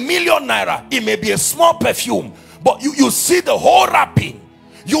 ₦1 million. It may be a small perfume, but you see the whole wrapping.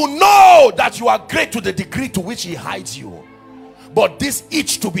 You know that you are great to the degree to which he hides you. But this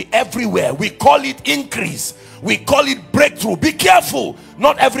itch to be everywhere, we call it increase, we call it breakthrough. Be careful,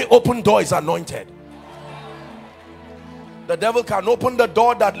 not every open door is anointed. The devil can open the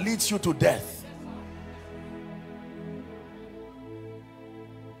door that leads you to death.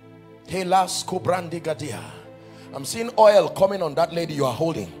 I'm seeing oil coming on that lady you are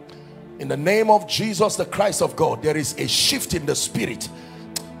holding. In the name of Jesus, the Christ of God, there is a shift in the spirit.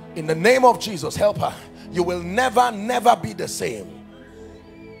 In the name of Jesus, help her. You will never be the same.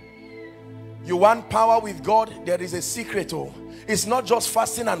 You want power with God? There is a secret. Oh, it's not just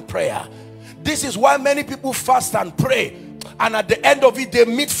fasting and prayer. This is why many people fast and pray, and at the end of it they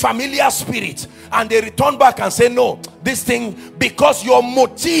meet familiar spirits and they return back and say, no, this thing, because your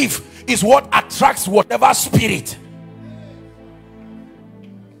motive is what attracts whatever spirit.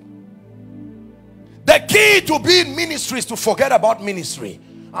 The key to being ministry is to forget about ministry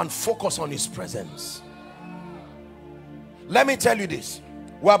and focus on his presence. Let me tell you this.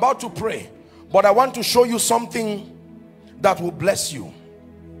 We're about to pray, but I want to show you something that will bless you.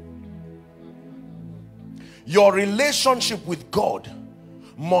 Your relationship with God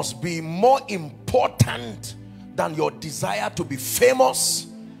must be more important than your desire to be famous,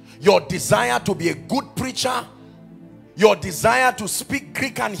 your desire to be a good preacher, your desire to speak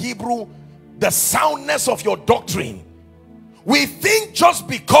Greek and Hebrew, the soundness of your doctrine. We think just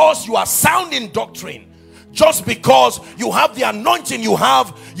because you are sound in doctrine, just because you have the anointing, you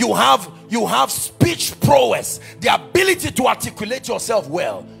have speech prowess, the ability to articulate yourself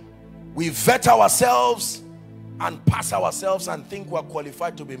well, we vet ourselves and pass ourselves and think we are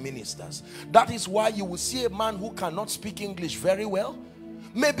qualified to be ministers. That is why you will see a man who cannot speak English very well.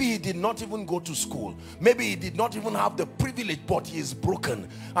 Maybe he did not even go to school. Maybe he did not even have the privilege, but he is broken.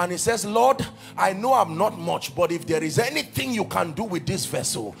 And he says, Lord, I know I'm not much, but if there is anything you can do with this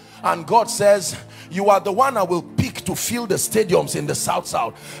vessel. And God says, you are the one I will pick to fill the stadiums in the South.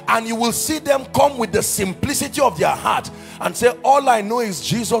 And you will see them come with the simplicity of their heart and say, all I know is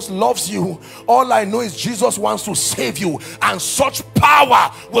Jesus loves you. All I know is Jesus wants to save you. And such power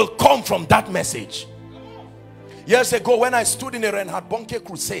will come from that message. Years ago, when I stood in a Reinhard Bonnke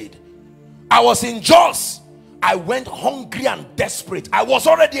crusade, I was in Jos. I went hungry and desperate. I was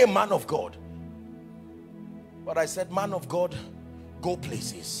already a man of God, but I said, man of God, go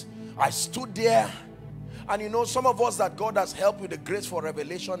places. I stood there, and you know, some of us that God has helped with the grace for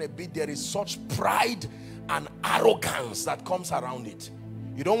revelation a bit, there is such pride and arrogance that comes around it.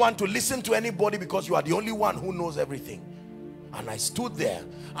 You don't want to listen to anybody because you are the only one who knows everything. And I stood there,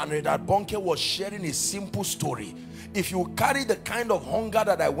 and Reinhard Bonnke was sharing a simple story. If you carry the kind of hunger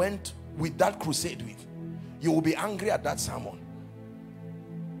that I went with that crusade with, you will be angry at that sermon.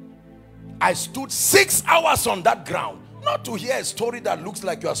 I stood 6 hours on that ground, not to hear a story that looks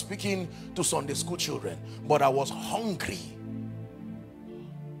like you are speaking to Sunday school children, but I was hungry.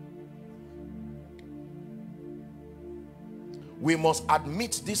 We must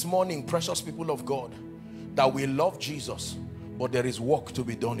admit this morning, precious people of God, that we love Jesus, but there is work to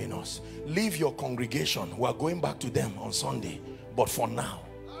be done in us. Leave your congregation. We are going back to them on Sunday. But for now,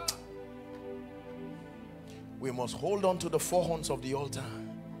 we must hold on to the 4 horns of the altar.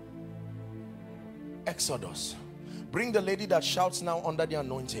 Exodus. Bring the lady that shouts now under the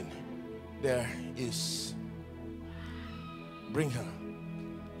anointing. There is. Bring her.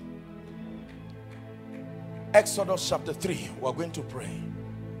 Exodus chapter 3. We are going to pray.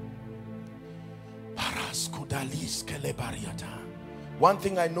 One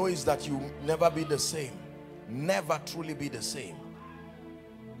thing I know is that you never be the same. Never truly be the same.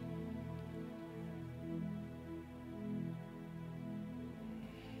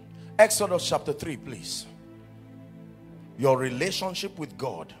 Exodus chapter 3, please. Your relationship with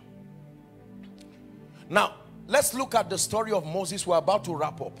God. Now, let's look at the story of Moses. We're about to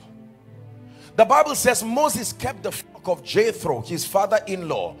wrap up. The Bible says Moses kept the flock of Jethro, his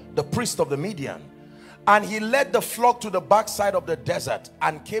father-in-law, the priest of the Midian. And he led the flock to the backside of the desert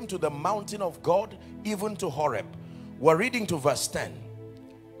and came to the mountain of God, even to Horeb. We're reading to verse 10.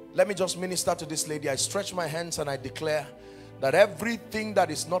 Let me just minister to this lady. I stretch my hands and I declare that everything that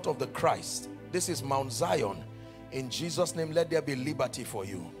is not of the Christ, this is Mount Zion. In Jesus' name, let there be liberty for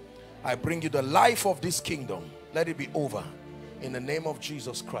you. I bring you the life of this kingdom. Let it be over in the name of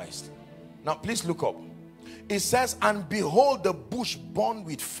Jesus Christ. Now, please look up. It says, and behold, the bush burned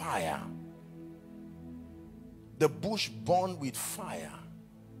with fire. The bush burned with fire.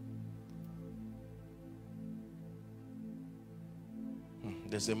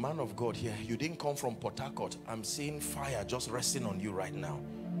 There's a man of God here. You didn't come from Port Harcourt. I'm seeing fire just resting on you right now.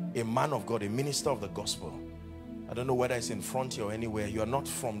 A man of God, a minister of the gospel. I don't know whether it's in Frontier or anywhere. You are not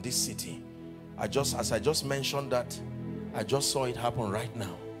from this city. As I just mentioned that, I just saw it happen right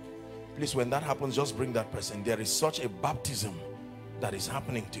now. Please, when that happens, just bring that person. There is such a baptism that is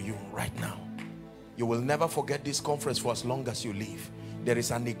happening to you right now. You will never forget this conference for as long as you live. There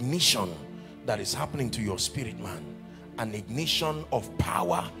is an ignition that is happening to your spirit, man. An ignition of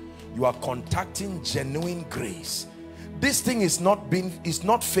power. You are contacting genuine grace. This thing is not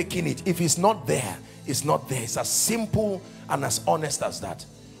faking it. If it's not there, it's not there. It's as simple and as honest as that.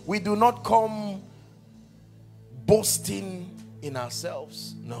 We do not come boasting in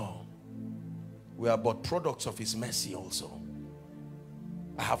ourselves. No. We are but products of his mercy also.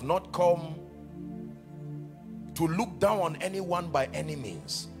 I have not come to look down on anyone by any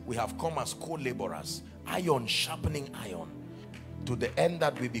means. We have come as co-laborers, iron sharpening iron, to the end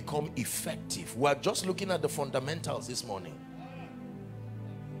that we become effective. We are just looking at the fundamentals this morning.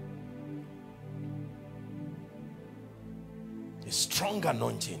 A strong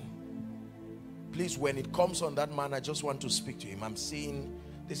anointing. Please, when it comes on that man, I just want to speak to him. I'm seeing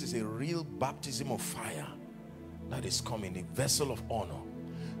this is a real baptism of fire that is coming, a vessel of honor.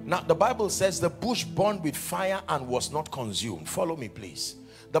 Now the Bible says the bush burned with fire and was not consumed. Follow me please.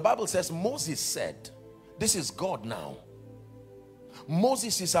 The Bible says Moses said, this is God now.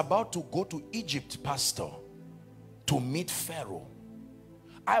 Moses is about to go to Egypt, pastor, to meet Pharaoh.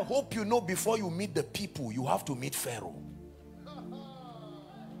 I hope you know before you meet the people, you have to meet Pharaoh.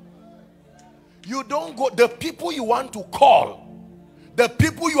 You don't go, the people you want to call, the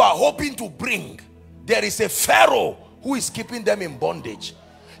people you are hoping to bring, there is a Pharaoh who is keeping them in bondage.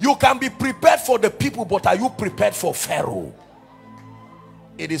 You can be prepared for the people, but are you prepared for Pharaoh?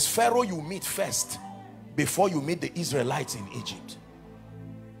 It is Pharaoh you meet first before you meet the Israelites in Egypt.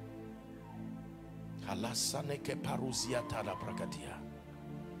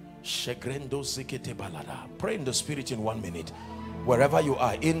 Pray in the spirit in 1 minute. Wherever you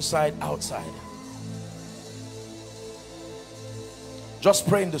are, inside, outside. Just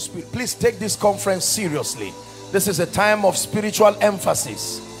pray in the spirit. Please take this conference seriously. This is a time of spiritual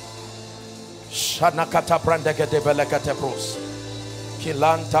emphasis.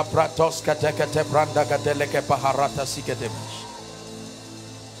 Kilanta pratos katekate branda gateleke paharata sikedebish.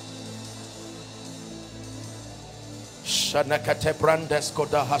 Shanakate brandes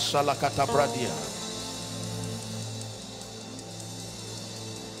koda hashala katabradia.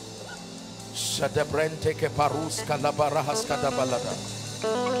 Shadebrente ke parus kalabarahas kadabalada.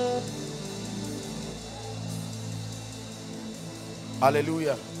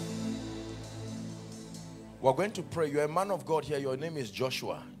 Hallelujah. We're going to pray. You're a man of God here. Your name is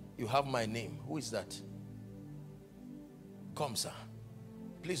Joshua. You have my name. Who is that? Come, sir.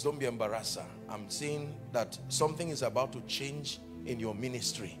 Please don't be embarrassed, sir. I'm seeing that something is about to change in your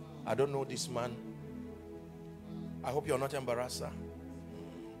ministry. I don't know this man. I hope you're not embarrassed, sir.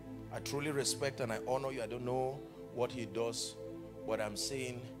 I truly respect and I honor you. I don't know what he does, but I'm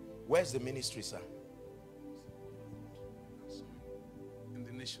saying, where's the ministry, sir? In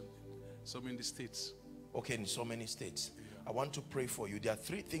the nation, some in the states. Okay, in so many states. I want to pray for you. There are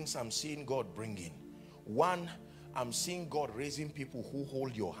 3 things I'm seeing God bringing. 1, I'm seeing God raising people who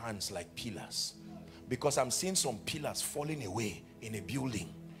hold your hands like pillars. Because I'm seeing some pillars falling away in a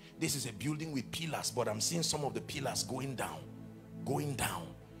building. This is a building with pillars, but I'm seeing some of the pillars going down. Going down.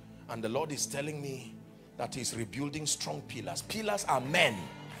 And the Lord is telling me that he's rebuilding strong pillars. Pillars are men.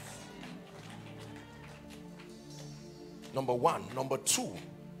 Number 1. Number 2.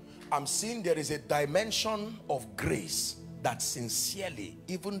 I'm seeing there is a dimension of grace that sincerely,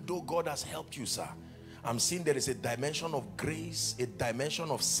 even though God has helped you, sir, I'm seeing there is a dimension of grace, a dimension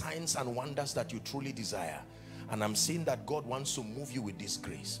of signs and wonders that you truly desire. And I'm seeing that God wants to move you with this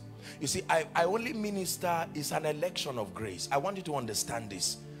grace. You see, I only minister is an election of grace. I want you to understand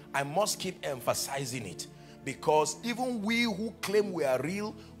this. I must keep emphasizing it. Because even we who claim we are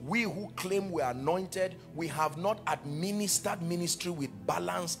real, we who claim we are anointed, we have not administered ministry with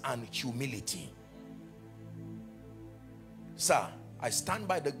balance and humility. Sir, I stand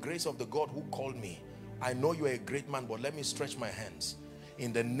by the grace of the God who called me. I know you are a great man, but let me stretch my hands.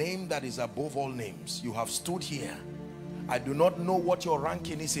 In the name that is above all names, you have stood here. I do not know what your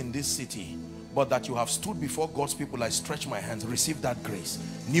ranking is in this city, but that you have stood before God's people, I stretch my hands. Receive that grace.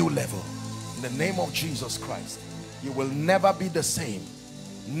 New level. In the name of Jesus Christ, you will never be the same.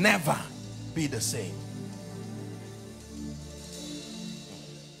 Never be the same.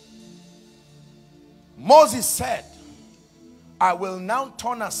 Moses said, I will now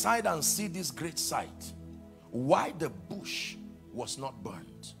turn aside and see this great sight, why the bush was not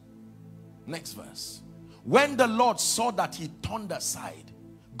burnt. Next verse. When the Lord saw that he turned aside,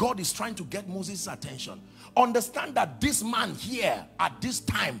 God is trying to get Moses' attention. Understand that this man here at this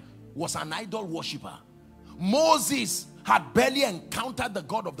time was an idol worshiper. Moses had barely encountered the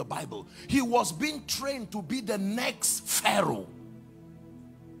God of the Bible. He was being trained to be the next Pharaoh.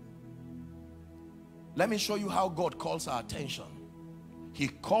 Let me show you how God calls our attention. He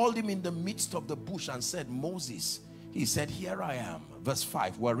called him in the midst of the bush and said, Moses. He said, here I am. Verse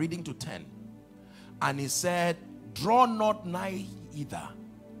 5, we're reading to 10. And he said, draw not nigh either,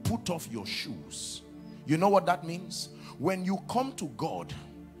 put off your shoes. You know what that means? When you come to God,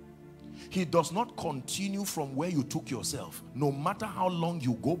 he does not continue from where you took yourself. No matter how long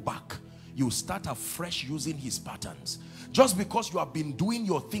you go back, you start afresh using his patterns. Just because you have been doing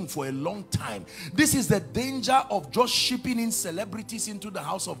your thing for a long time. This is the danger of just shipping in celebrities into the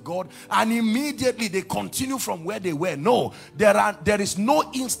house of God and immediately they continue from where they were. No, there is no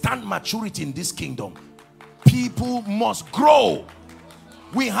instant maturity in this kingdom. People must grow.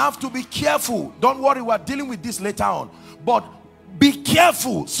 We have to be careful. Don't worry, we're dealing with this later on. But be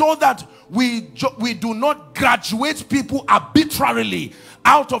careful so that We do not graduate people arbitrarily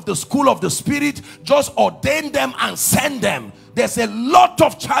out of the school of the Spirit, just ordain them and send them. There's a lot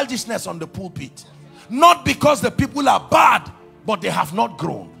of childishness on the pulpit. Not because the people are bad, but they have not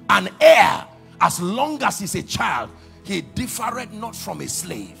grown. An heir, as long as he's a child, he differeth not from a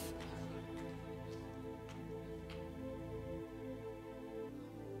slave.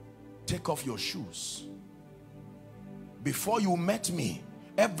 Take off your shoes. Before you met me,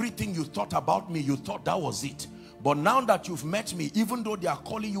 everything you thought about me, you thought that was it. But now that you've met me, even though they are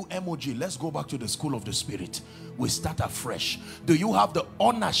calling you emoji, let's go back to the school of the Spirit. We start afresh. Do you have the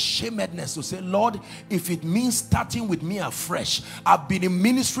unashamedness to say, Lord, if it means starting with me afresh? I've been in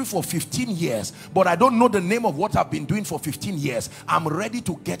ministry for 15 years, but I don't know the name of what I've been doing for 15 years. I'm ready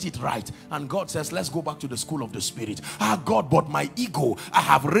to get it right. And God says, let's go back to the school of the Spirit. Ah, God, but my ego, I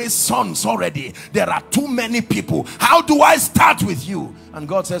have raised sons already. There are too many people. How do I start with you? And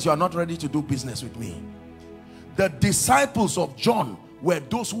God says, you are not ready to do business with me. The disciples of John were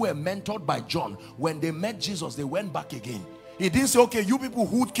those who were mentored by John. When they met Jesus, they went back again. He didn't say, okay, you people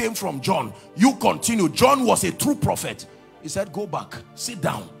who came from John, you continue. John was a true prophet. He said, go back, sit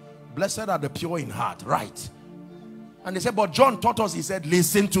down. Blessed are the pure in heart, right? And they said, but John taught us, he said,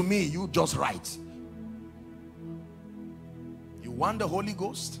 listen to me, you just write. You want the Holy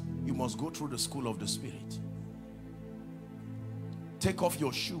Ghost? You must go through the school of the Spirit. Take off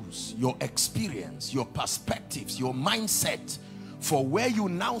your shoes, your experience, your perspectives, your mindset for where you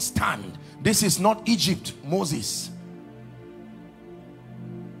now stand. This is not Egypt, Moses.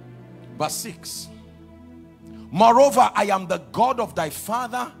 Verse 6. Moreover, I am the God of thy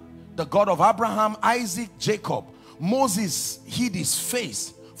father, the God of Abraham, Isaac, Jacob. Moses hid his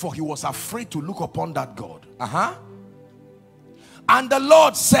face, for he was afraid to look upon that God. And the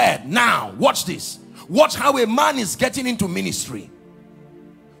Lord said, now watch this. Watch how a man is getting into ministry.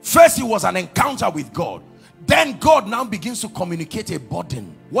 First, it was an encounter with God. Then God now begins to communicate a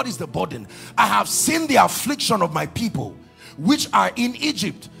burden. What is the burden? I have seen the affliction of my people, which are in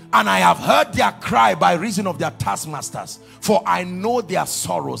Egypt, and I have heard their cry by reason of their taskmasters, for I know their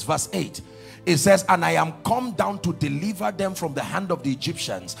sorrows. Verse 8. It says, and I am come down to deliver them from the hand of the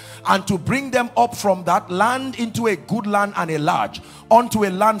Egyptians, and to bring them up from that land into a good land and a large, unto a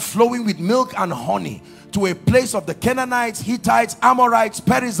land flowing with milk and honey, to a place of the Canaanites, Hittites, Amorites,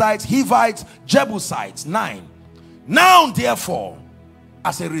 Perizzites, Hivites, Jebusites. 9. Now therefore,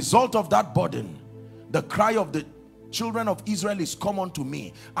 as a result of that burden, the cry of the children of Israel is come unto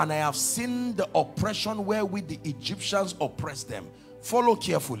me, and I have seen the oppression wherewith the Egyptians oppress them. Follow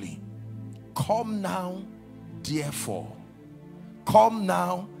carefully. Come now therefore. Come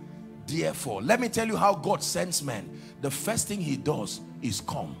now therefore. Let me tell you how God sends men. The first thing he does is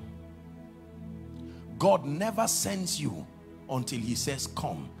come. God never sends you until he says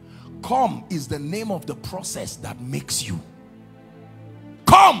come. Come is the name of the process that makes you.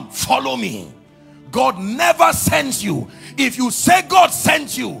 Come, follow me. God never sends you. If you say God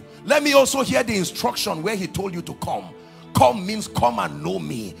sent you, let me also hear the instruction where he told you to come. Come means come and know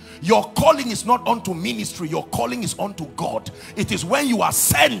me. Your calling is not unto ministry. Your calling is unto God. It is when you are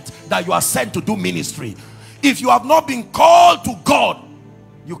sent that you are sent to do ministry. If you have not been called to God,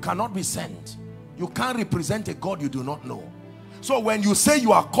 you cannot be sent. You can't represent a God you do not know. So when you say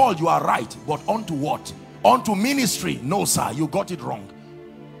you are called, you are right. But unto what? Unto ministry? No, sir, you got it wrong.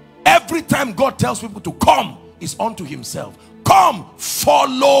 Every time God tells people to come, it's unto himself. Come,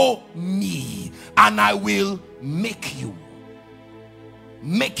 follow me, and I will make you.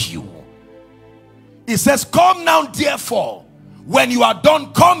 Make you. He says, come now therefore. When you are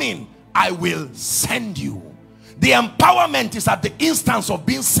done coming, I will send you. The empowerment is at the instance of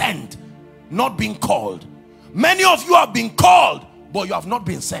being sent, not being called. Many of you have been called, but you have not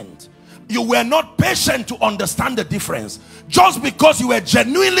been sent. You were not patient to understand the difference. Just because you were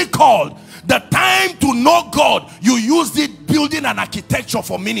genuinely called, the time to know God, you used it building an architecture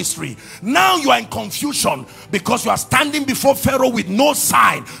for ministry. Now you are in confusion because you are standing before Pharaoh with no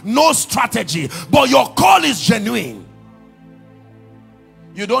sign, no strategy, but your call is genuine.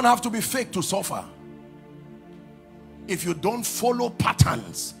 You don't have to be fake to suffer. If you don't follow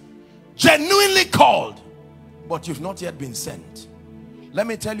patterns, genuinely called, but you've not yet been sent. Let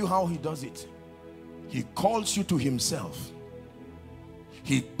me tell you how he does it. He calls you to himself.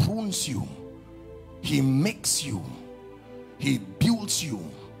 He prunes you. He makes you. He builds you.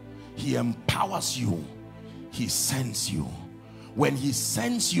 He empowers you. He sends you. When he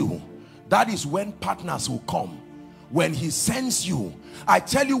sends you, that is when partners will come. When he sends you, I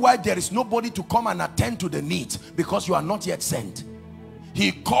tell you why there is nobody to come and attend to the needs, because you are not yet sent.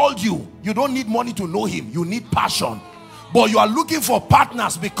 He called you. You don't need money to know him. You need passion. but you are looking for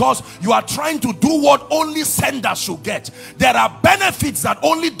partners because you are trying to do what only senders should get. There are benefits that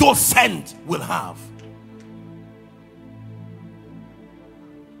only those sent will have.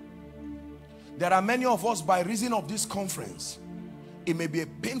 There are many of us, by reason of this conference, it may be a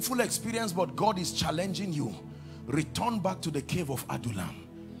painful experience, but God is challenging you. Return back to the cave of Adullam.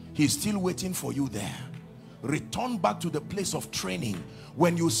 He's still waiting for you there. Return back to the place of training.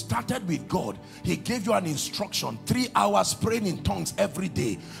 When you started with God, he gave you an instruction: 3 hours praying in tongues every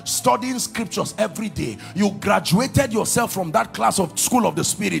day, studying scriptures every day. You graduated yourself from that class of School of the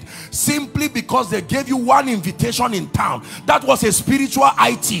Spirit simply because they gave you one invitation in town. That was a spiritual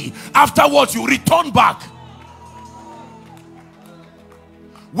IT. Afterwards, you return back.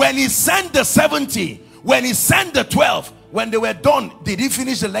 When he sent the 70, when he sent the 12, when they were done, did he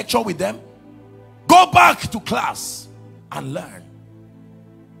finish the lecture with them? Go back to class and learn.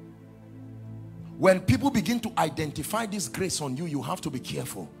 When people begin to identify this grace on you, you have to be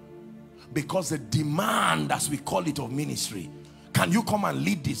careful, because the demand, as we call it, of ministry, can you come and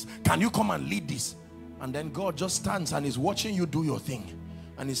lead this? Can you come and lead this? And then God just stands and is watching you do your thing,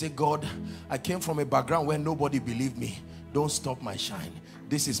 and he said, God, I came from a background where nobody believed me. Don't stop my shine.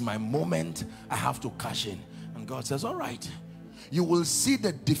 This is my moment. I have to cash in. And God says, all right. You will see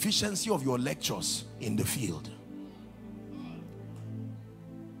the deficiency of your lectures in the field.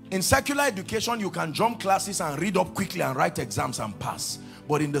 In secular education, you can jump classes and read up quickly and write exams and pass.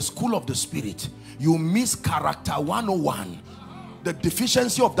 But in the School of the Spirit, you miss character 101. The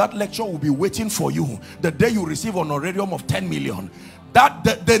deficiency of that lecture will be waiting for you the day you receive an honorarium of 10 million.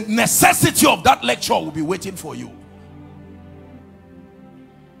 The necessity of that lecture will be waiting for you.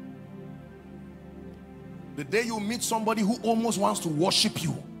 The day you meet somebody who almost wants to worship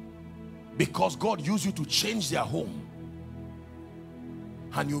you because God used you to change their home,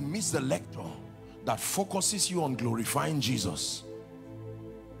 and you miss the lecture that focuses you on glorifying Jesus.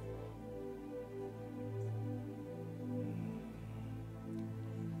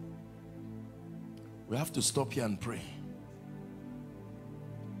 We have to stop here and pray.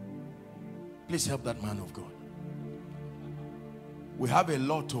 Please help that man of God. We have a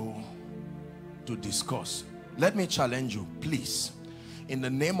lot to discuss. Let me challenge you, please. In the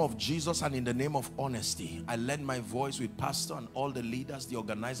name of Jesus and in the name of honesty, I lend my voice with pastor and all the leaders, the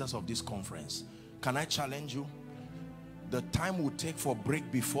organizers of this conference. Can I challenge you? The time will take for break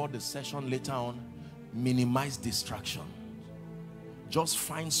before the session later on. Minimize distraction. Just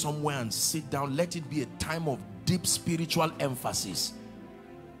find somewhere and sit down. Let it be a time of deep spiritual emphasis.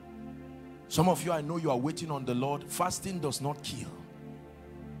 Some of you, I know you are waiting on the Lord. Fasting does not kill.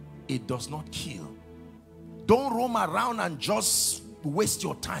 It does not kill. Don't roam around and just waste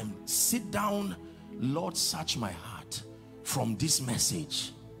your time. Sit down. Lord, search my heart from this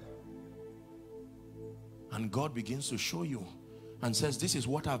message. And God begins to show you and says, this is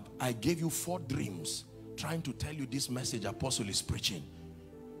what I gave you 4 dreams trying to tell you this message Apostle is preaching.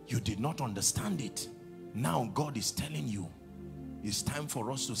 You did not understand it. Now God is telling you it's time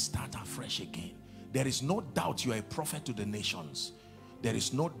for us to start afresh again. There is no doubt you are a prophet to the nations. There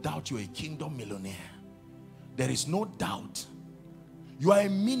is no doubt you are a kingdom millionaire. There is no doubt you are a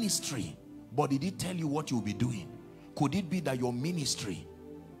ministry, but did he tell you what you'll be doing? Could it be that your ministry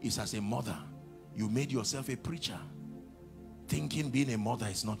is as a mother? You made yourself a preacher, thinking being a mother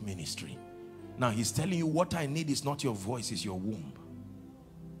is not ministry. Now he's telling you, what I need is not your voice, is your womb.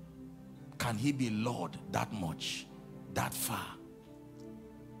 Can he be Lord that much, that far?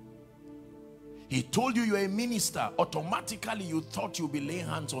 He told you you're a minister. Automatically you thought you'd be laying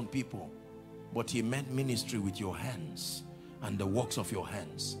hands on people. But he meant ministry with your hands and the works of your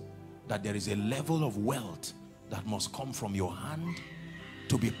hands. That there is a level of wealth that must come from your hand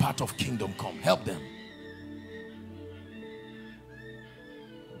to be part of kingdom come. Help them.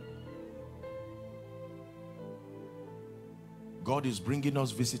 God is bringing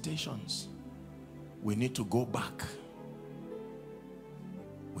us visitations. We need to go back.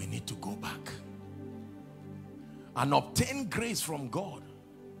 We need to go back and obtain grace from God.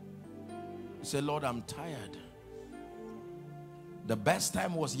 Say, Lord, I'm tired. The best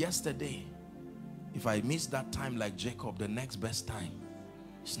time was yesterday. If I miss that time like Jacob, the next best time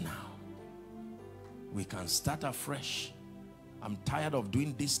is now. We can start afresh. I'm tired of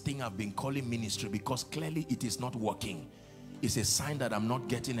doing this thing I've been calling ministry, because clearly it is not working. It's a sign that I'm not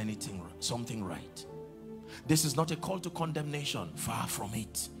getting something right. This is not a call to condemnation. Far from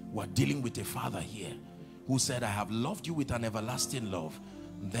it. We're dealing with a father here who said, I have loved you with an everlasting love.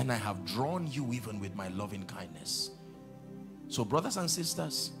 Then I have drawn you even with my loving kindness. So brothers and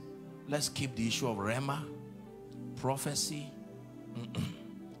sisters, let's keep the issue of Rhema, prophecy.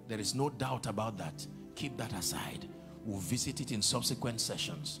 There is no doubt about that. Keep that aside. We'll visit it in subsequent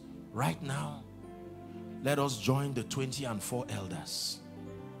sessions. Right now, let us join the 24 elders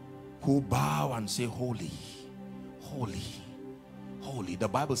who bow and say, holy, holy, holy. The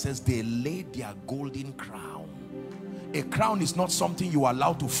Bible says they laid their golden crown. A crown is not something you are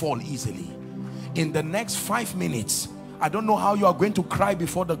allowed to fall easily. In the next 5 minutes, I don't know how you are going to cry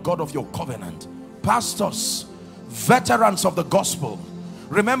before the God of your covenant. Pastors, veterans of the gospel,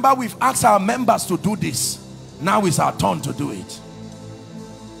 remember we've asked our members to do this. Now it's our turn to do it.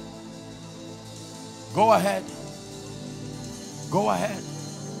 Go ahead. Go ahead.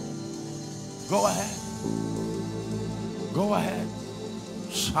 Go ahead. Go ahead.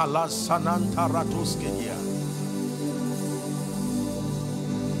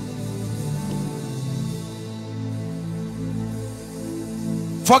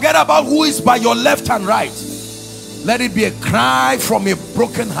 Forget about who is by your left and right. Let it be a cry from a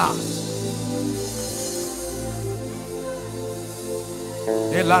broken heart.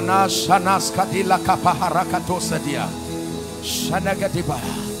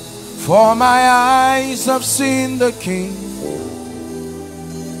 For my eyes have seen the King.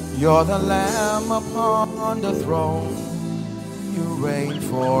 You're the Lamb upon the throne. You reign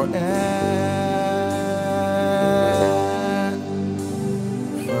forever.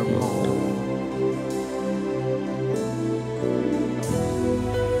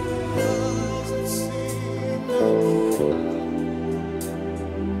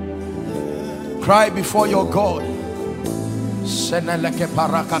 Cry before your God.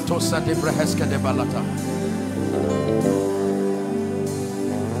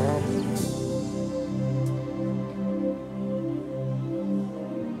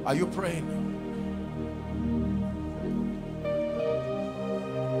 Are you praying?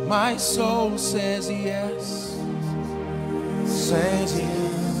 My soul says yes. Says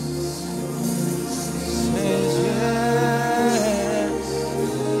yes. Says yes.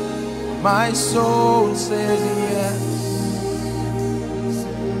 My soul says yes.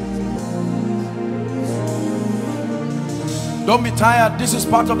 Don't be tired. This is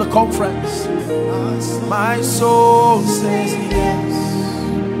part of the conference. My soul says yes.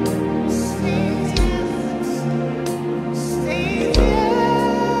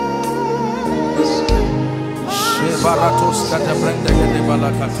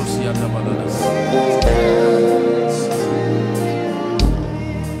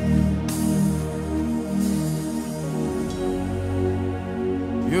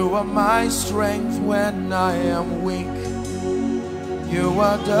 You are my strength when I am weak. You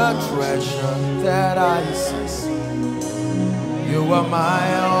are the treasure that I seek. You are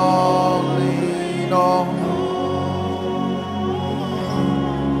my only in all.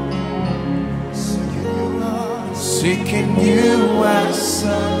 Seeking you as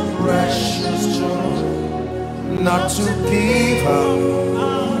a precious joy, not to give up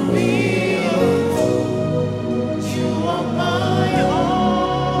on me. You are my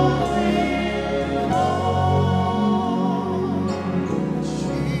only in all.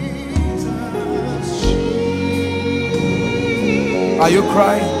 Jesus. Are you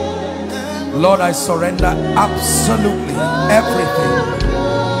crying? Lord, I surrender absolutely everything,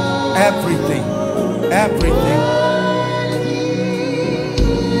 everything, everything.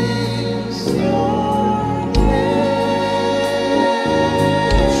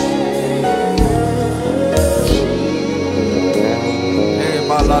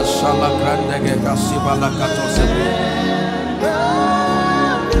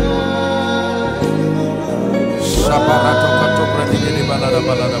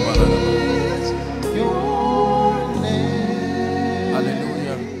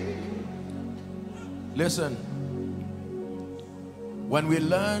 Hallelujah. Listen, when we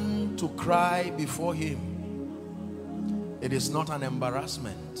learn to cry before him, it is not an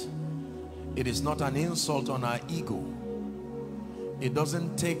embarrassment. It is not an insult on our ego. It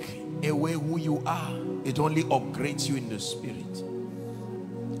doesn't take away who you are. It only upgrades you in the spirit.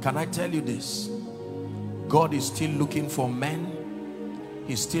 Can I tell you this? God is still looking for men.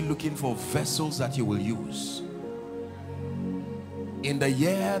 He's still looking for vessels that he will use. In the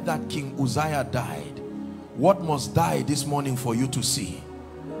year that King Uzziah died, what must die this morning for you to see?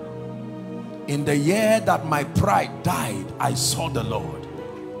 In the year that my pride died, I saw the Lord.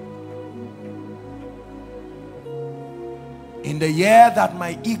 In the year that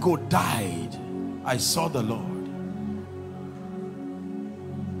my ego died, I saw the Lord.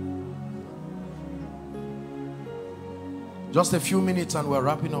 Just a few minutes and we're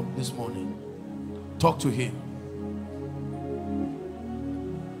wrapping up this morning. Talk to him.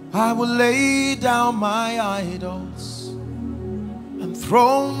 I will lay down my idols and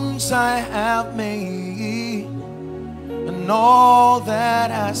thrones I have made. and all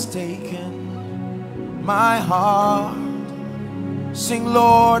that has taken my heart. Sing,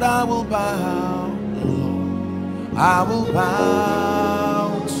 Lord, I will bow, Lord, I will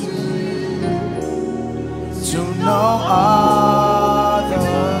bow to you, to no other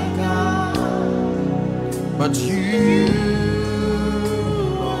God but you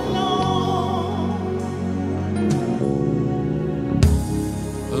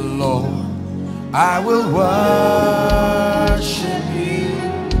alone. Lord, I will worship you.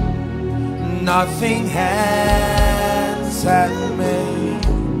 Nothing hands have made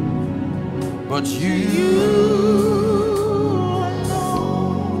but you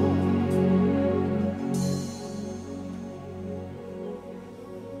alone.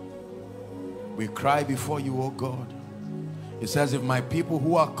 We cry before you, O God. It says, if my people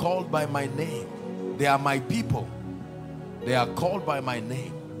who are called by my name, they are my people, they are called by my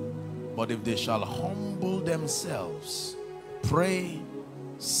name, but if they shall humble themselves, pray,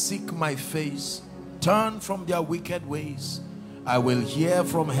 seek my face, turn from their wicked ways, I will hear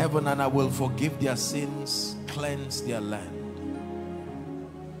from heaven and I will forgive their sins, cleanse their land.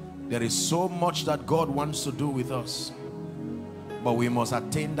 There is so much that God wants to do with us, but we must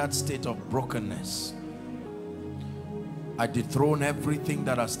attain that state of brokenness. I dethrone everything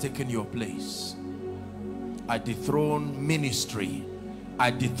that has taken your place. I dethrone ministry.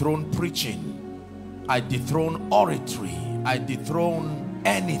 I dethrone preaching. I dethrone oratory. I dethrone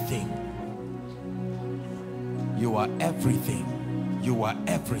anything. You are everything. You are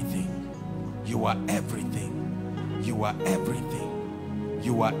everything. You are everything. You are everything.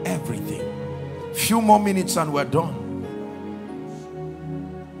 You are everything. Few more minutes and we're done.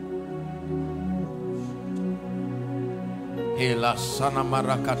 Hela sana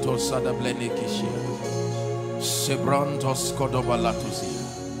marakato sada blenekishia. Sebrantos kodobalatuzia.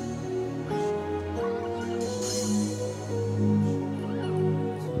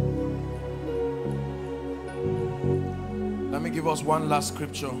 Let me give us one last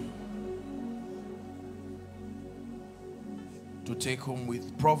scripture to take home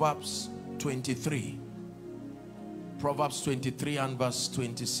with. Proverbs 23. Proverbs 23 and verse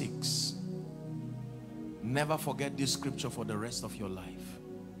 26. Never forget this scripture for the rest of your life.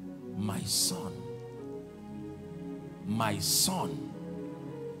 My son,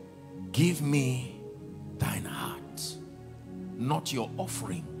 give me thine heart, not your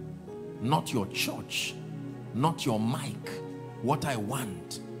offering, not your church, not your mic. What I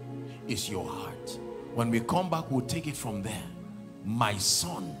want is your heart. When we come back, we'll take it from there. My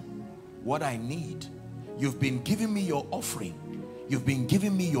son, what I need, you've been giving me your offering, you've been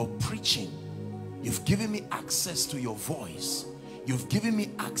giving me your preaching, you've given me access to your voice, you've given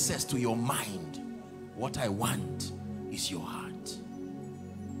me access to your mind. What I want is your heart.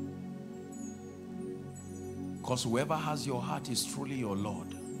 Because whoever has your heart is truly your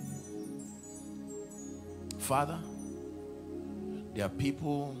Lord. Father, there are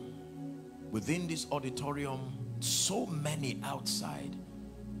people within this auditorium, so many outside,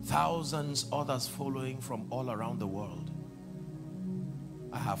 thousands others following from all around the world.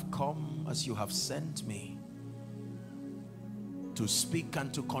 I have come as you have sent me to speak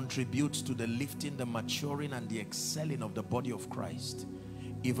and to contribute to the lifting, the maturing and the excelling of the body of Christ,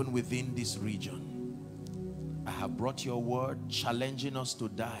 even within this region. I have brought your word challenging us to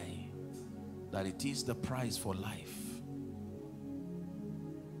die, that it is the price for life,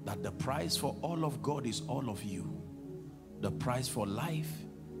 that the price for all of God is all of you. The price for life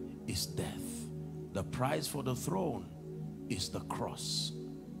is death. The price for the throne is the cross.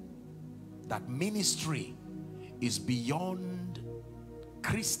 That ministry is beyond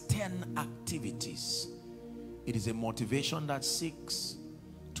Christian activities. It is a motivation that seeks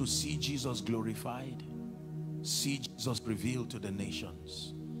to see Jesus glorified, see Jesus revealed to the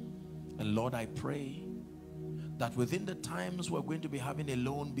nations. And Lord, I pray that within the times we're going to be having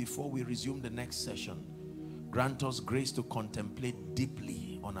alone before we resume the next session, grant us grace to contemplate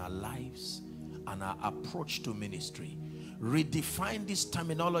deeply on our lives and our approach to ministry. Redefine these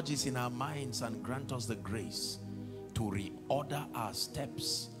terminologies in our minds and grant us the grace to reorder our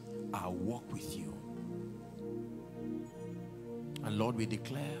steps, our walk with you. And Lord, we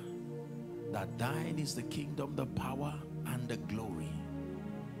declare that thine is the kingdom, the power, and the glory.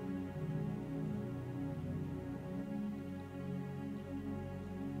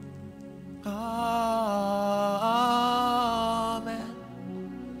 Amen.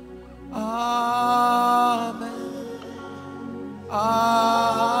 Amen.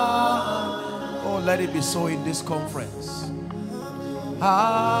 Amen. Oh, let it be so in this conference. Amen.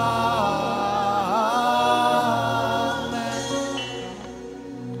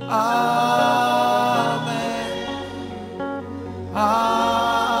 Amen.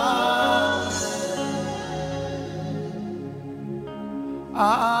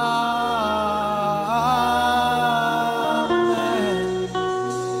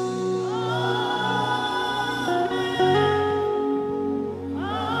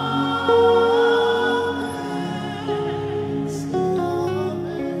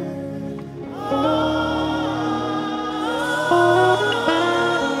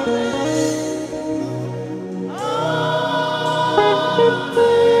 Amen.